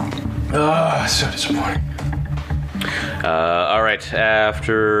 Oh, so disappointing. All right.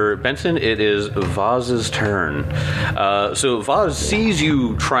 After Benson, it is Voz's turn. So Voz sees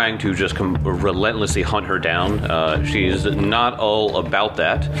you trying to just relentlessly hunt her down. She's not all about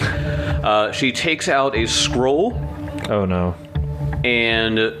that. She takes out a scroll Oh no.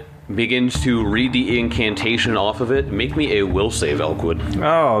 and begins to read the incantation off of it. Make me a will save, Elkwood.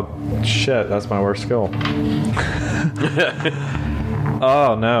 Oh shit! That's my worst skill.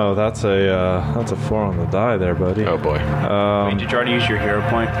 Oh no, that's a 4 on the die there, buddy. Oh boy. Wait, did you already use your hero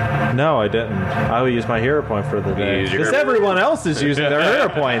point? No, I didn't. I will use my hero point for the day Use your because hero- everyone else is using their hero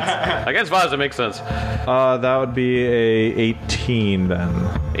points. Against Voz, it makes sense. That would be a 18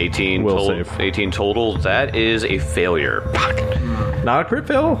 then. 18 Will total. save. 18 total. That is a failure. Not a crit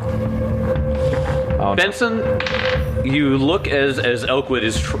fail. Oh, Benson, you look as Elkwood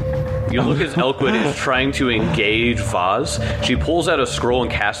is You look as Elkwood is trying to engage Voz. She pulls out a scroll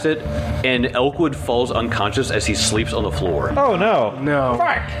and casts it, and Elkwood falls unconscious as he sleeps on the floor. Oh no. No.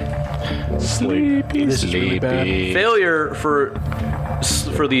 Sleep. This is really bad. Failure for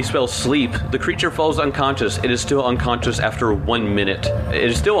the spell Sleep. The creature falls unconscious. It is still unconscious after 1 minute. It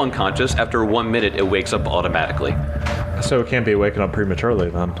is still unconscious. After 1 minute, it wakes up automatically. So it can't be waking up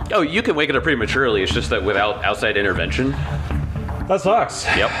prematurely then. Oh, you can wake it up prematurely. It's just that without outside intervention. That sucks.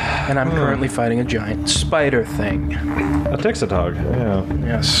 Yep. And I'm currently fighting a giant spider thing. A Tixatog. Yeah.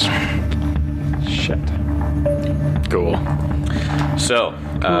 Yes. Shit. Cool. So,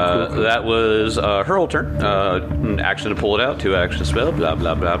 that was her whole turn. An action to pull it out, 2 action spell, blah,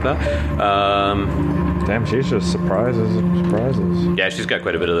 blah, blah, blah. Damn, she's just surprises and surprises. Yeah, she's got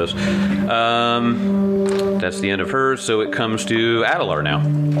quite a bit of those. That's the end of her, so it comes to Adelar now.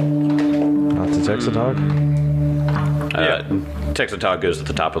 Not to Tixatog? Texatog goes at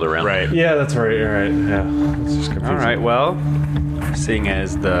the top of the round. Right. Yeah, that's right. All right. Yeah. It's just confusing. All right, well, seeing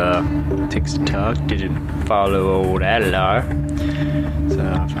as the Tixatog didn't follow old Adelar, so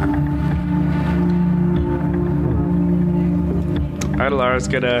Adelar's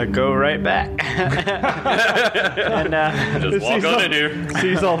gonna go right back. And Just walk on in here.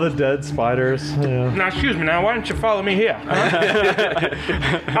 Sees all the dead spiders. Yeah. Now, excuse me. Now, why don't you follow me here?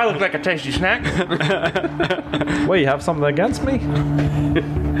 I look like a tasty snack. Wait, you have something against me?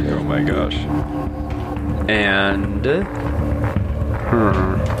 oh my gosh. And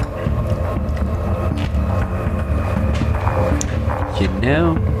you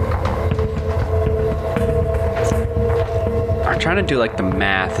know, I'm trying to do like the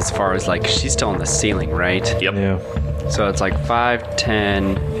math as far as like she's still on the ceiling, right? Yep. Yeah. So it's like 5,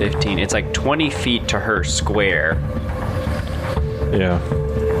 10, 15. It's like 20 feet to her square. Yeah.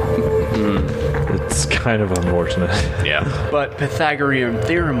 It's kind of unfortunate. Yeah. But Pythagorean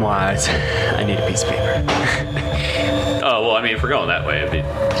theorem wise, I need a piece of paper. Oh, well, I mean, if we're going that way, it'd be...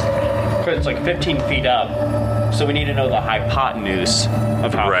 It's like 15 feet up. So we need to know the hypotenuse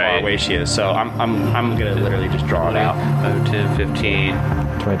of how Right. far away she is. So I'm gonna literally just draw it out. 10, 15.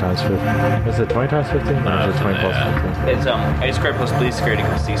 20 times 15. Is it 20 times 15? Or is it 20 plus 15? It's A squared plus B squared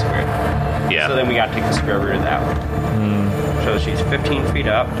equals C squared. Yeah. So then we gotta take the square root of that one. So she's 15 feet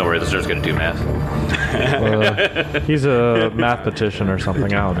up. Don't worry, this nerd's going to do math. He's a mathematician or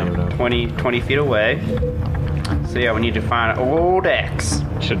something. I don't even know. 20 feet away. So yeah, we need to find old X.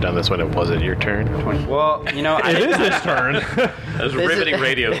 Should have done this when it wasn't your turn. 20. Well, you know, It is his turn. That's riveting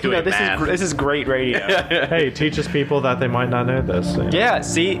radio doing no, this math. this is great radio. Hey, it teaches people that they might not know this. Yeah,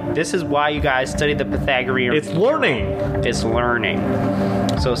 see, this is why you guys study the Pythagorean. It's learning. It's learning.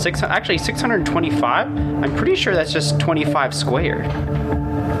 So 625. I'm pretty sure that's just 25 squared.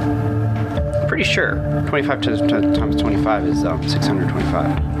 Pretty sure 25 times 25 is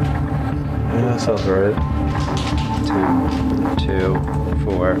 625. Yeah, that sounds right. 2,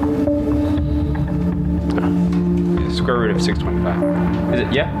 4. Square root of 625. Is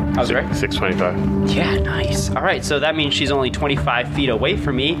it? Yeah, I was right. 625. Yeah, nice. All right, so that means she's only 25 feet away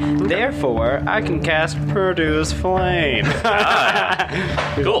from me. Therefore, I can cast Produce Flame.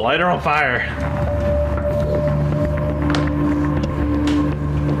 Cool. Light her on fire.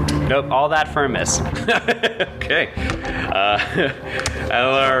 Nope, all that for a miss. Okay.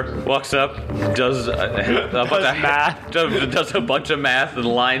 Adelar walks up, does does a bunch of math, and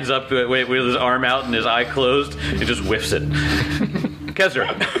lines up with his arm out and his eye closed, and just whiffs it.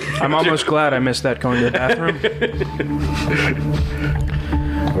 Kezra. I'm almost glad I missed that going to the bathroom.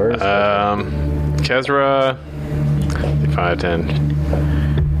 Where is Kezra. 5, 10.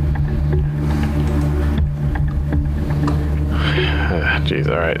 Jeez,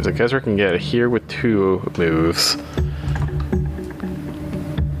 alright. So Kezra can get here with 2 moves.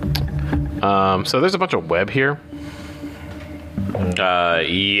 So there's a bunch of web here.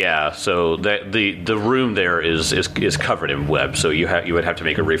 Yeah. So the room there is covered in web. So you would have to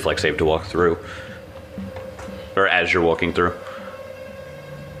make a reflex save to walk through, or as you're walking through.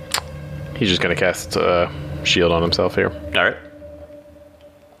 He's just gonna cast shield on himself here. All right.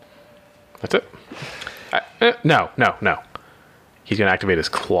 That's it. No. He's gonna activate his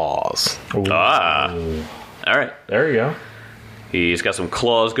claws. Ah. All right. There you go. He's got some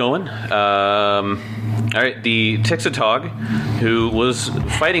claws going. All right, the Tixatog, who was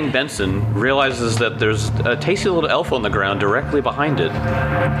fighting Benson, realizes that there's a tasty little elf on the ground directly behind it.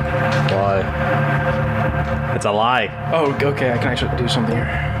 Lie. It's a lie. Oh, okay. I can actually do something here.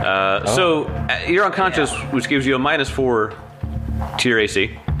 So you're unconscious, which gives you a -4 to your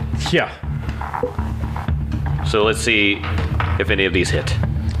AC. Yeah. So let's see if any of these hit.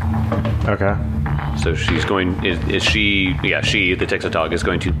 Okay. So she's going. Is she? Yeah, she, the Texatog, is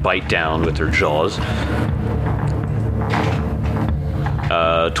going to bite down with her jaws.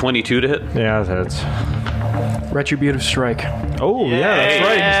 22 to hit. Yeah, that's. Retributive strike. Oh, yeah, that's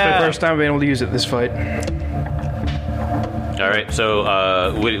right. It's the first time I've been able to use it this fight. All right. So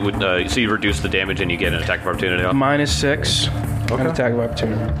so you reduce the damage and you get an attack of opportunity. All -6. An attack of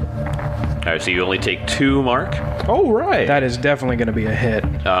opportunity. right. So you only take 2, Mark. Oh, right. That is definitely going to be a hit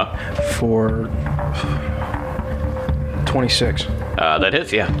for 26. That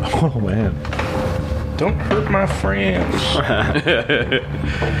hits. Yeah. Oh, man. Don't hurt my friends.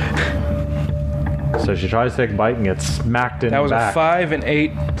 So she tries to take a bite and gets smacked in That the was back. a 5 and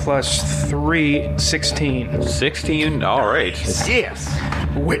 8 plus 3, 16. 16. All right. Yes.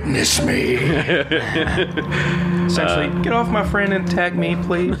 Witness me. Essentially, get off my friend and tag me,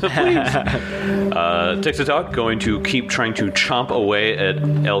 please. Texatog going to keep trying to chomp away at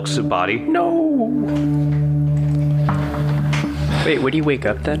Elk's body. No. Wait, would he wake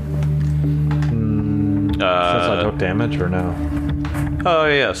up then? Since I took damage or no? Oh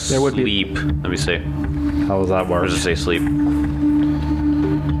yes. There would be- sleep. Let me see. How does that work? Or does it say sleep?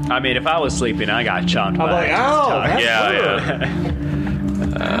 I mean, if I was sleeping, I got chomped by like, a ow, dog. that's Yeah.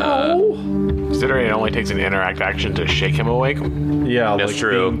 Considering it only takes an interact action to shake him awake. Yeah, That's like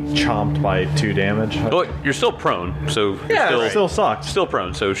true. being chomped by 2 damage. But you're still prone, so you're Yeah, it still sucks. still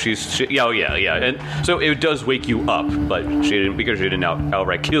prone. So yeah, and so it does wake you up, but she didn't, because she didn't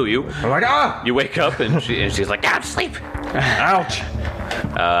outright kill you. I'm like, ah! You wake up and she's like, I'm asleep. Ouch!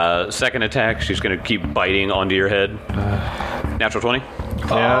 second attack, she's gonna keep biting onto your head. Natural 20.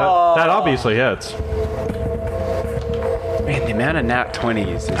 Yeah, that obviously hits. Man, the amount of nat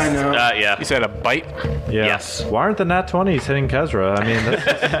 20s is... I know. Yeah. You said a bite? Yeah. Yes. Why aren't the nat 20s hitting Kezra? I mean,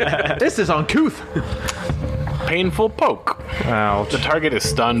 this is uncouth. Painful poke. Ouch. The target is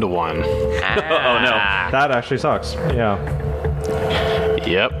stunned 1. Oh no. That actually sucks. Yeah.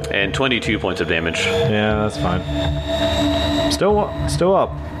 Yep. And 22 points of damage. Yeah, that's fine. Still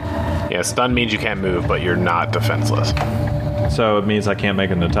up. Yeah, stun means you can't move, but you're not defenseless. So it means I can't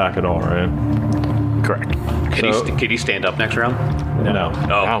make an attack at all, right? Correct. Can he stand up next round? No. Oh.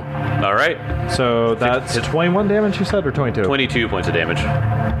 No. All right. So that's 21 damage, you said, or 22? 22 points of damage.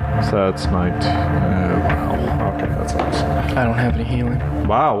 So that's 19. Wow. Okay, that sucks. I don't have any healing.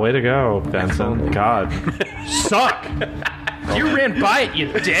 Wow, way to go, Benson. God. Suck! You ran by it,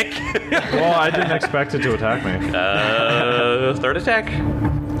 you dick. Well, I didn't expect it to attack me. Third attack.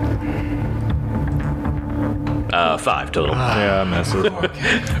 5 total. Yeah, misses.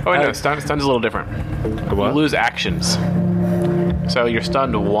 Oh, no, stunn's a little different. What? You lose actions. So you're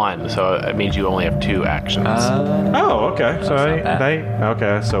stunned 1, so it means you only have 2 actions. Oh, okay. So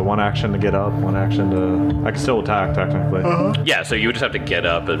okay. So 1 action to get up, 1 action to. I can still attack technically. Yeah, so you would just have to get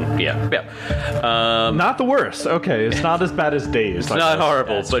up and yeah. Not the worst. Okay, it's not as bad as Dazed. It's not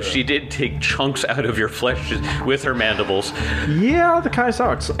horrible, but she did take chunks out of your flesh with her mandibles. Yeah, that kind of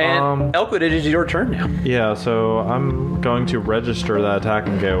sucks. And Elkwood, it is your turn now. Yeah, so I'm going to register that attack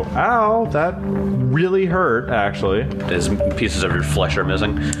and go, ow, that really hurt, actually. As pieces of your flesh are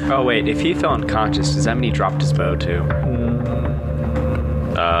missing. Oh, wait, if he fell unconscious, does that mean he dropped his bow, too?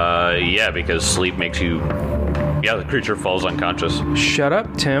 Yeah, because sleep makes you. Yeah, the creature falls unconscious. Shut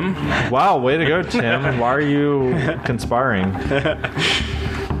up, Tim. Wow, way to go, Tim. Why are you conspiring?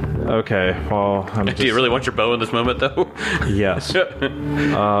 Okay, well, I'm just... Do you really want your bow in this moment, though? Yes.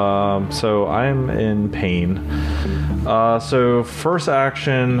 So I'm in pain. So first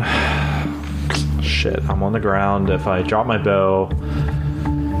action... Shit, I'm on the ground. If I drop my bow,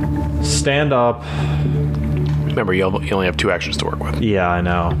 stand up... Remember, you only have 2 actions to work with. Yeah, I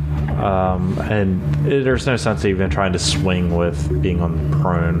know. And there's no sense even trying to swing with being on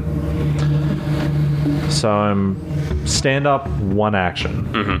prone. So I'm stand up, 1 action.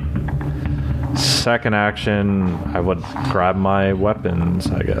 Mm-hmm. Second action, I would grab my weapons,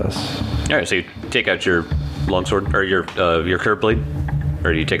 I guess. All right, so you take out your longsword or your curved blade,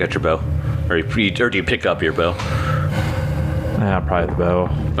 or do you take out your bow, or do you pick up your bow? Probably the bow.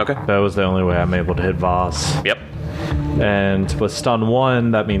 Okay. Bow is the only way I'm able to hit Voz. Yep. And with stun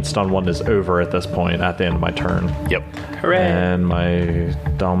 1, that means stun 1 is over at this point at the end of my turn. Yep. Hooray! And my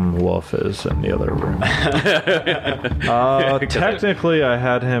dumb wolf is in the other room. Technically, I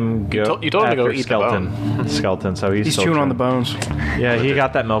had him go. You told him to go after eat the bone. Skeleton, so he's still chewing on the trying- bones. Yeah, he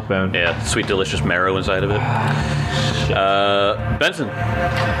got that milk bone. Yeah, sweet, delicious marrow inside of it. Benson.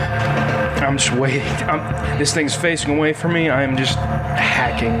 I'm just waiting. This thing's facing away from me. I'm just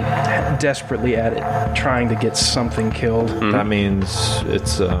hacking desperately at it, trying to get something killed. That means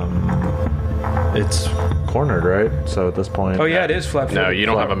it's cornered, right? So at this point... Oh yeah, it is flat. No, you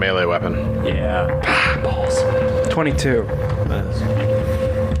don't have a melee weapon. Yeah. 22.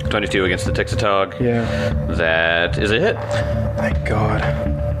 22 against the Texatog. Yeah. That is a hit. Thank God.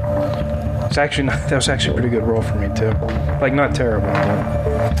 It's actually not, that was actually a pretty good roll for me too. Like not terrible,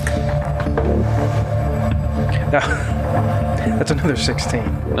 but that's another 16.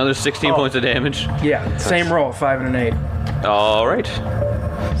 Another 16 points of damage. Yeah, same roll, 5 and an 8. All right.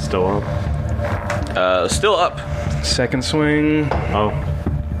 Still up. Still up. Second swing. Oh.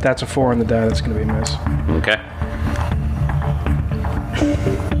 That's a 4 on the die. That's gonna be a miss. Okay.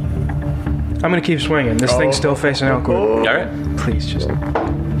 I'm gonna keep swinging. This thing's still facing outward. All right. Please, just no.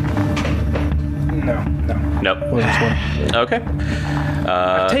 Nope. Wasn't swing. Okay.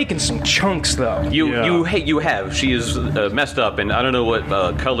 I've taken some chunks though. You have. She is messed up, and I don't know what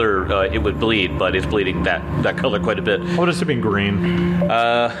color it would bleed, but it's bleeding that color quite a bit. I would have been green.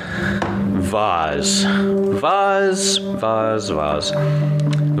 Vaz.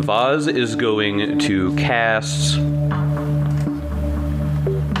 Vaz is going to cast.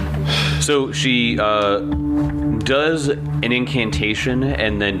 So she does an incantation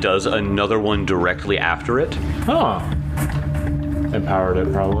and then does another one directly after it. Huh. Empowered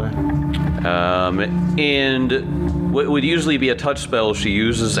it, probably. And what would usually be a touch spell she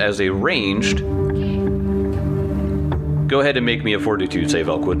uses as a ranged. Go ahead and make me a fortitude save,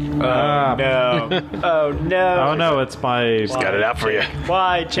 Elkwood. No. Oh, no. Oh, no, it's my... Got it out for you.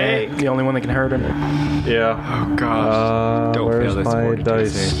 Why, Jake? The only one that can hurt him. Yeah. Oh, gosh. Don't Where's fail this my 42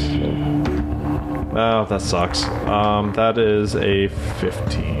 dice? save. Oh, that sucks. That is a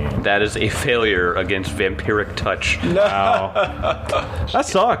 15. That is a failure against vampiric touch. Wow. That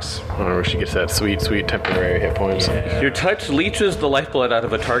sucks. I wish she gets that sweet temporary hit points. Your touch leeches the lifeblood out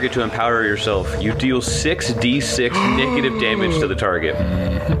of a target to empower yourself. You deal 6d6 negative damage to the target.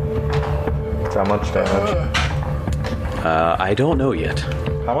 How much damage? I don't know yet.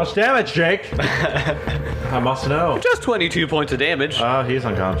 How much damage, Jake? I must know. Just 22 points of damage. He's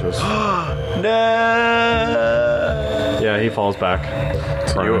unconscious. No. Yeah, he falls back.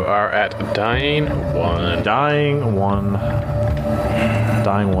 So you are at dying 1. Dying one,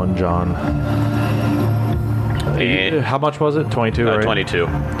 John. And How much was it? 22, right? 22.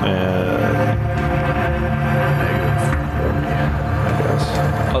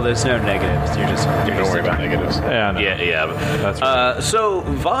 Oh, there's no negatives. You're just. Don't worry about negatives. Yeah, no. Yeah. That's right. So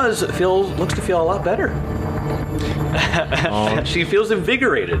Vaz looks to feel a lot better. She feels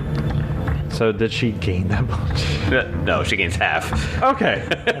invigorated. So did she gain that much? No, she gains half. Okay.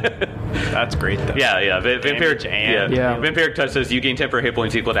 That's great, though. Yeah. Vampiric and- Yeah. Vampiric touch says you gain temporary hit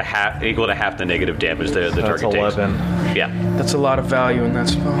points equal to half the negative damage the That's target 11. takes. Yeah. That's a lot of value in that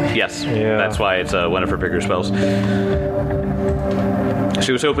spell. Yes. Yeah. That's why it's one of her bigger spells.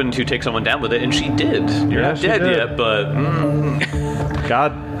 She was hoping to take someone down with it, and she did. You're not she dead did. yet, but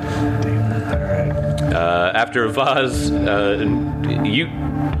God. after Vaz,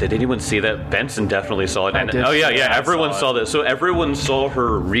 did anyone see that? Benson definitely saw it. I did Oh yeah, see yeah. it. Everyone saw that. So everyone saw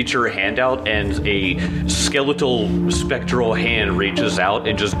her reach her hand out, and a skeletal, spectral hand reaches out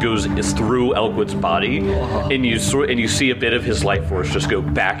and just goes through Elkwood's body, and you see a bit of his life force just go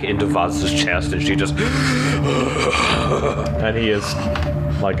back into Vaz's chest, and she just And he is,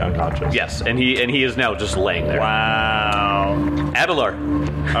 like, unconscious. yes, and he is now just laying there. Wow. Adelar.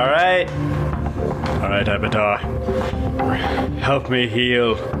 All right, Avatar. Help me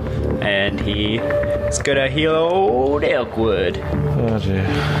heal. And he is gonna heal old Elkwood. Oh, gee.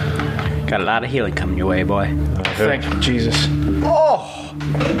 Got a lot of healing coming your way, boy. Thank you, Jesus. Oh,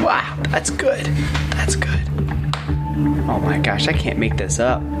 wow, that's good. That's good. Oh my gosh, I can't make this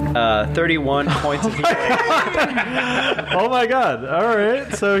up. 31 points of healing. Oh my God. All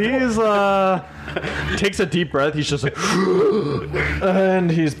right. So he's, takes a deep breath. He's just like, and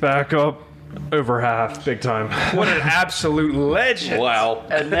he's back up over half, big time. What an absolute legend. Wow.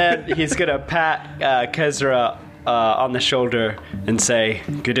 And then he's gonna pat Kezra on the shoulder and say,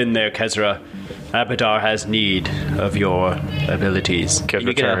 "Get in there, Kezra. Abadar has need of your abilities." Kid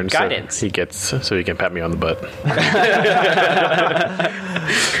You get a returns guidance. so he can pat me on the butt.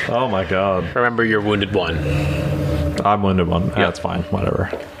 Oh my God. Remember, you're wounded 1. I'm wounded one. That's fine. Whatever.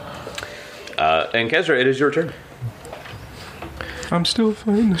 And Kezra, it is your turn. I'm still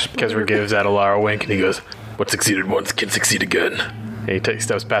fighting this. Kezra gives Adelar a wink and he goes, "What succeeded once can succeed again." And he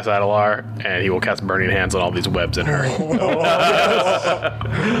steps past Adelar and he will cast Burning Hands on all these webs in her.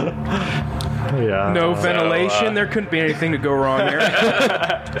 Yeah. No ventilation. There couldn't be anything to go wrong there.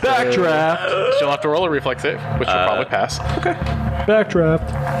 Backdraft. She'll have to roll a reflex save, which she'll probably pass.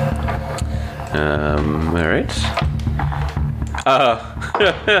 Backdraft. All right.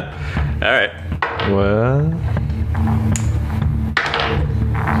 All right. What?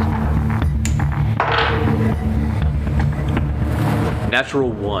 Natural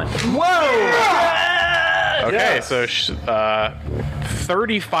 1. Okay, so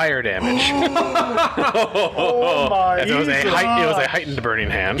 30 fire damage. Oh my! It was a heightened burning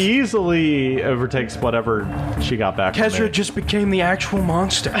hand. Easily overtakes whatever she got back. from Kezra me. just became the actual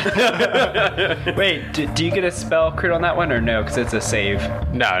monster. Wait, do you get a spell crit on that one or no? Because it's a save.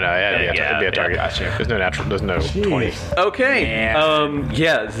 No, it'd be a target. gotcha. There's no natural. There's no 20. Okay.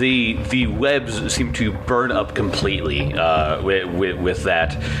 Yeah. The webs seem to burn up completely with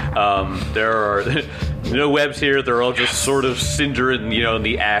that. There are no webs here. They're all just sort of cinder, and and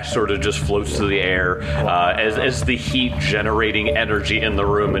the ash sort of just floats through the air as the heat generating energy in the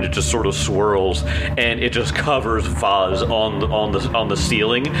room, and it just sort of swirls, and it just covers Voz on the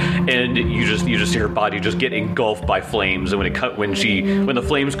ceiling, and you just see her body just get engulfed by flames. And when the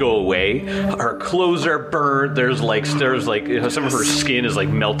flames go away, her clothes are burnt. There's like some of her skin is like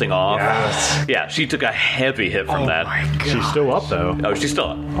melting off. Yes. Yeah, she took a heavy hit from that. She's still up though. Oh, she's still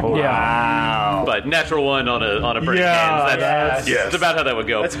up. Yeah. But natural 1 on a burning hand. That's about how that would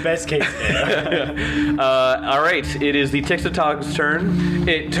go. That's best case. All right, it is the Tixatog's turn.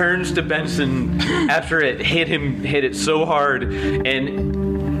 It turns to Benson after it hit it so hard,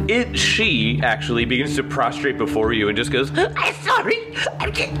 and she actually begins to prostrate before you and just goes, I'm sorry.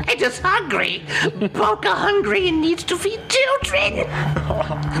 I'm just hungry. Polka hungry and needs to feed children.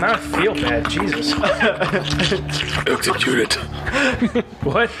 Now I feel bad. Jesus. Execute it.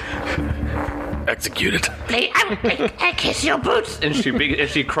 What? Execute it. I kiss your boots. and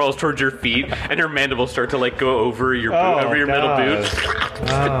she crawls towards your feet, and her mandibles start to like go over your middle God. boot.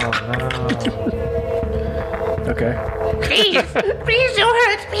 Oh Okay. Please don't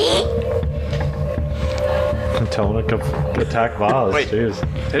hurt me. no! Tell him to attack Voz. Wait. Jeez.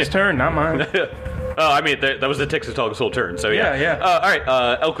 His turn, not mine. Oh, I mean, that was the Tixatog's whole turn, so yeah. Yeah. All right,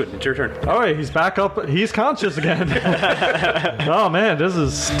 Elkwood, it's your turn. All right, he's back up. He's conscious again. Oh man, this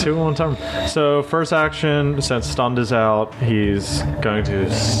is 2 on time. So first action, since stunned is out, he's going to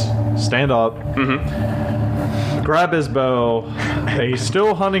stand up, grab his bow. He's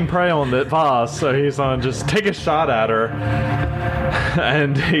still hunting prey on the Voz, so he's on just take a shot at her.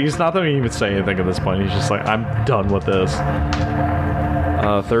 And he's not going to even say anything at this point. He's just like, I'm done with this.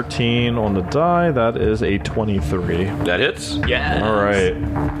 13 on the die. That is a 23. That hits? Yeah. All right.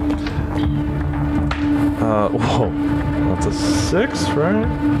 Whoa. That's a 6, right?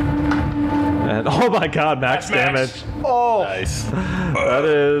 And oh my god, max damage. Oh, Nice. that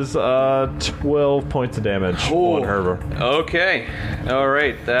is 12 points of damage on her. Okay. All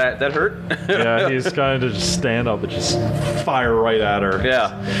right, that hurt. Yeah, he's going to just stand up and just fire right at her.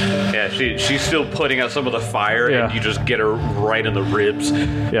 Yeah, she's still putting out some of the fire, Yeah. and you just get her right in the ribs.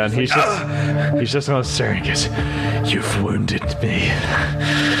 Yeah, and he's just going to stare and goes, "You've wounded me.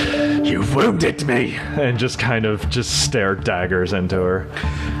 You've wounded me," and just kind of just stare daggers into her.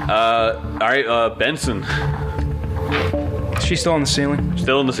 All right, Benson, She's still on the ceiling.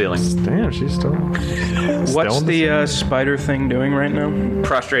 still in the ceiling, Damn, she's still. What's on the spider thing doing right now?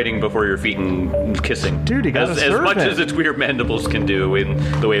 prostrating before your feet and kissing. Dude, he got as a much servant. as its weird mandibles can do in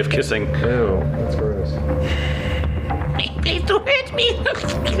the way of kissing. Ew, that's gross. Please don't hurt me.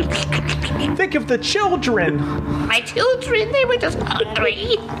 Think of the children. My children, they were just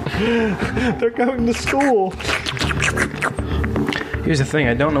hungry. They're going to school. Here's the thing.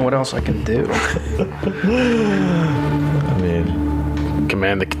 I don't know what else I can do. I mean,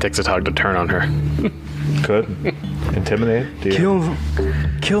 Command the Tixatog to turn on her. could intimidate. Do you?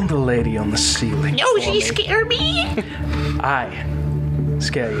 Kill the lady on the ceiling. No, she scared me. I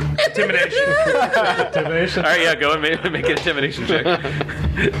scare you. Intimidation. Intimidation. All right, yeah, go and make an intimidation check.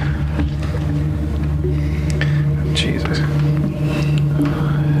 Jesus.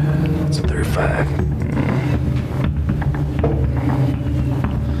 It's a 35.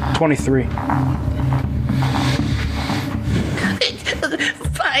 23.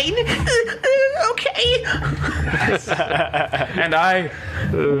 Fine. Okay. And I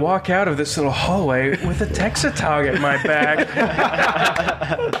walk out of this little hallway with a Texatog at my back.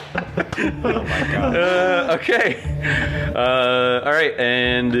 Okay. All right,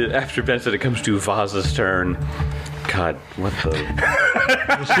 and after Benson, it comes to Voz's turn. God, what the?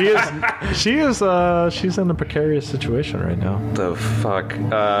 She's in a precarious situation right now. The fuck?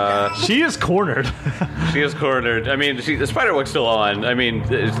 She is cornered. She is cornered. I mean, the spider web's still on. I mean,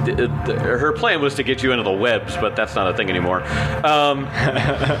 her plan was to get you into the webs, but that's not a thing anymore.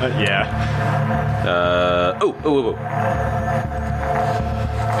 Yeah.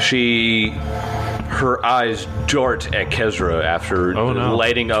 her eyes dart at Kezra after Oh, no.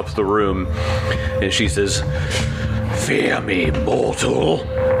 lighting up the room, and she says, "Fear me, mortal."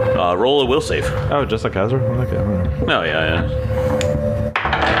 Roll a will save. Oh, just like Ezra? Okay. All right. Oh yeah.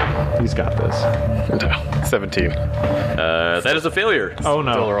 He's got this. 17. That is a failure. Oh, Still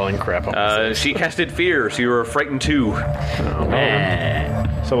no. rolling crap on She casted fear, so you were frightened too.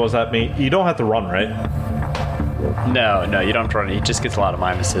 So what does that mean? You don't have to run, right? No, you don't have to run. He just gets a lot of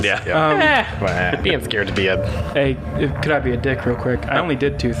minuses. Yeah. Being scared to be a... Hey, could I be a dick real quick? I only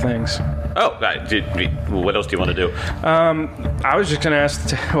did 2 things. Oh, what else do you want to do? I was just gonna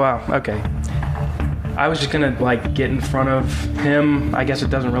ask. Wow. Okay. I was just gonna get in front of him. I guess it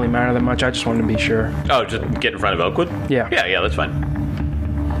doesn't really matter that much. I just wanted to be sure. Oh, just get in front of Oakwood? Yeah. Yeah, that's fine.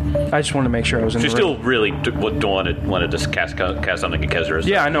 I just wanted to make sure I was in She the still room. really wanted to cast something at Kezra. So.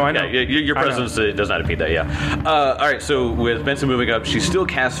 Yeah, I know. Yeah, your I know. presence does not impede that, yeah. All right, so with Benson moving up, she still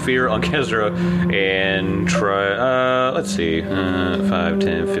casts fear on Kezra and try, let's see, 5,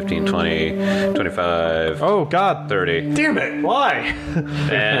 10, 15, 20, 25, Oh, God. 30. Damn it. Why?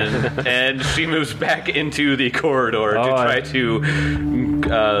 And she moves back into the corridor to Oh, try to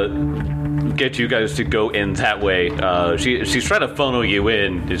get you guys to go in that way. She's trying to funnel you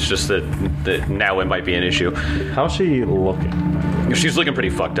in. It's just that now it might be an issue. How's she looking? She's looking pretty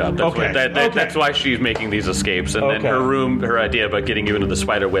fucked up. That's Okay. why, that's why she's making these escapes. And then Okay. her idea about getting you into the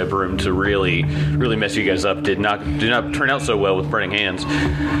spider web room to really mess you guys up did not turn out so well with burning hands.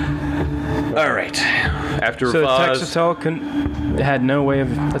 All right. After So Voz, Texatel had no way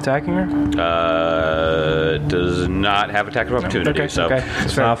of attacking her. does not have attack of opportunity. Okay. So. Okay. It's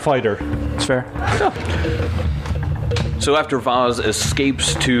It's fair. not a fighter. It's fair. So after Voz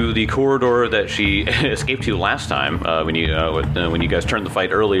escapes to the corridor that she escaped to last time, when you guys turned the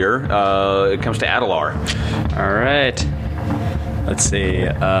fight earlier, it comes to Adelar. All right. Let's see.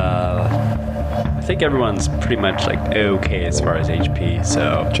 I think everyone's pretty much okay as far as HP.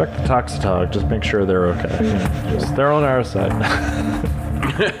 So Check the Toxitog. Just make sure they're okay. Just they're on our side.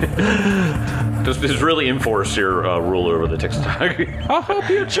 Just really enforce your rule over the Texatog. I'll help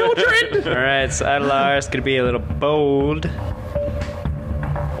you, children. all right. So Adelar's gonna be a little bold.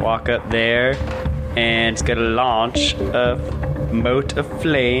 Walk up there, and it's gonna launch a mote of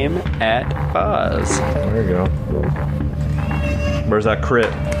flame at Voz. There you go. Where's that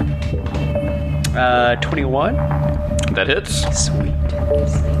crit? 21. That hits. Sweet.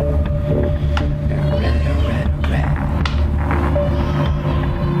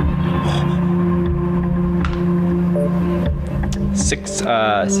 Six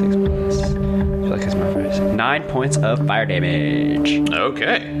plus. I feel like it's my first. 9 points of fire damage.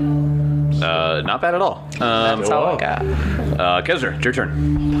 Okay. Not bad at all. That's all I got. Kezra, it's your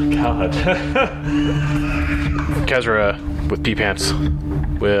turn. God. Kezra with pee pants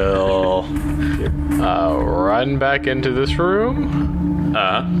will run back into this room.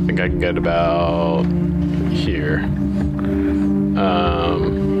 I think I can get about here.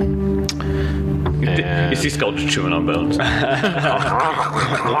 You see Skull just chewing on bones.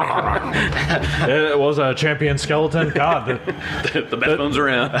 It was a champion skeleton. God, The best bones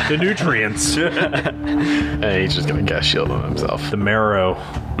around. the nutrients. And he's just gonna cast shield on himself. The marrow.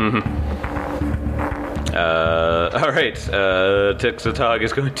 All right. Texatog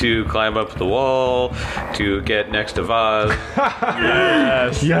is going to climb up the wall to get next to Voz.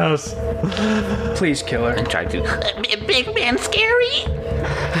 Yes. Please kill her. Try to. Big man scary?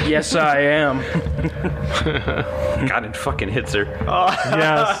 Yes, I am. God, it fucking hits her.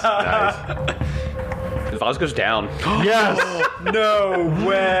 Yes. Voz goes down. Yes. No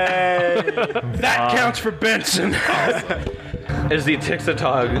way! That counts for Benson. As the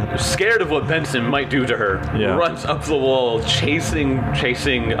Texatog, scared of what Benson might do to her, Yeah. runs up the wall, chasing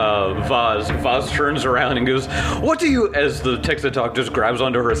Voz. Voz turns around and goes, "What do you?" As the Texatog just grabs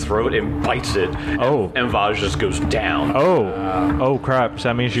onto her throat and bites it. Oh. And Voz just goes down. Oh crap. So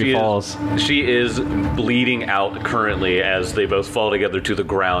that means she falls. She is bleeding out currently as they both fall together to the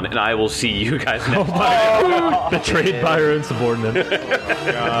ground, and I will see you guys next time. Betrayed by her insubordinate.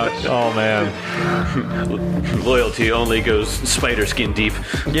 Oh man. Loyalty only goes spider skin deep.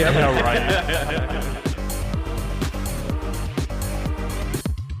 Yeah, right.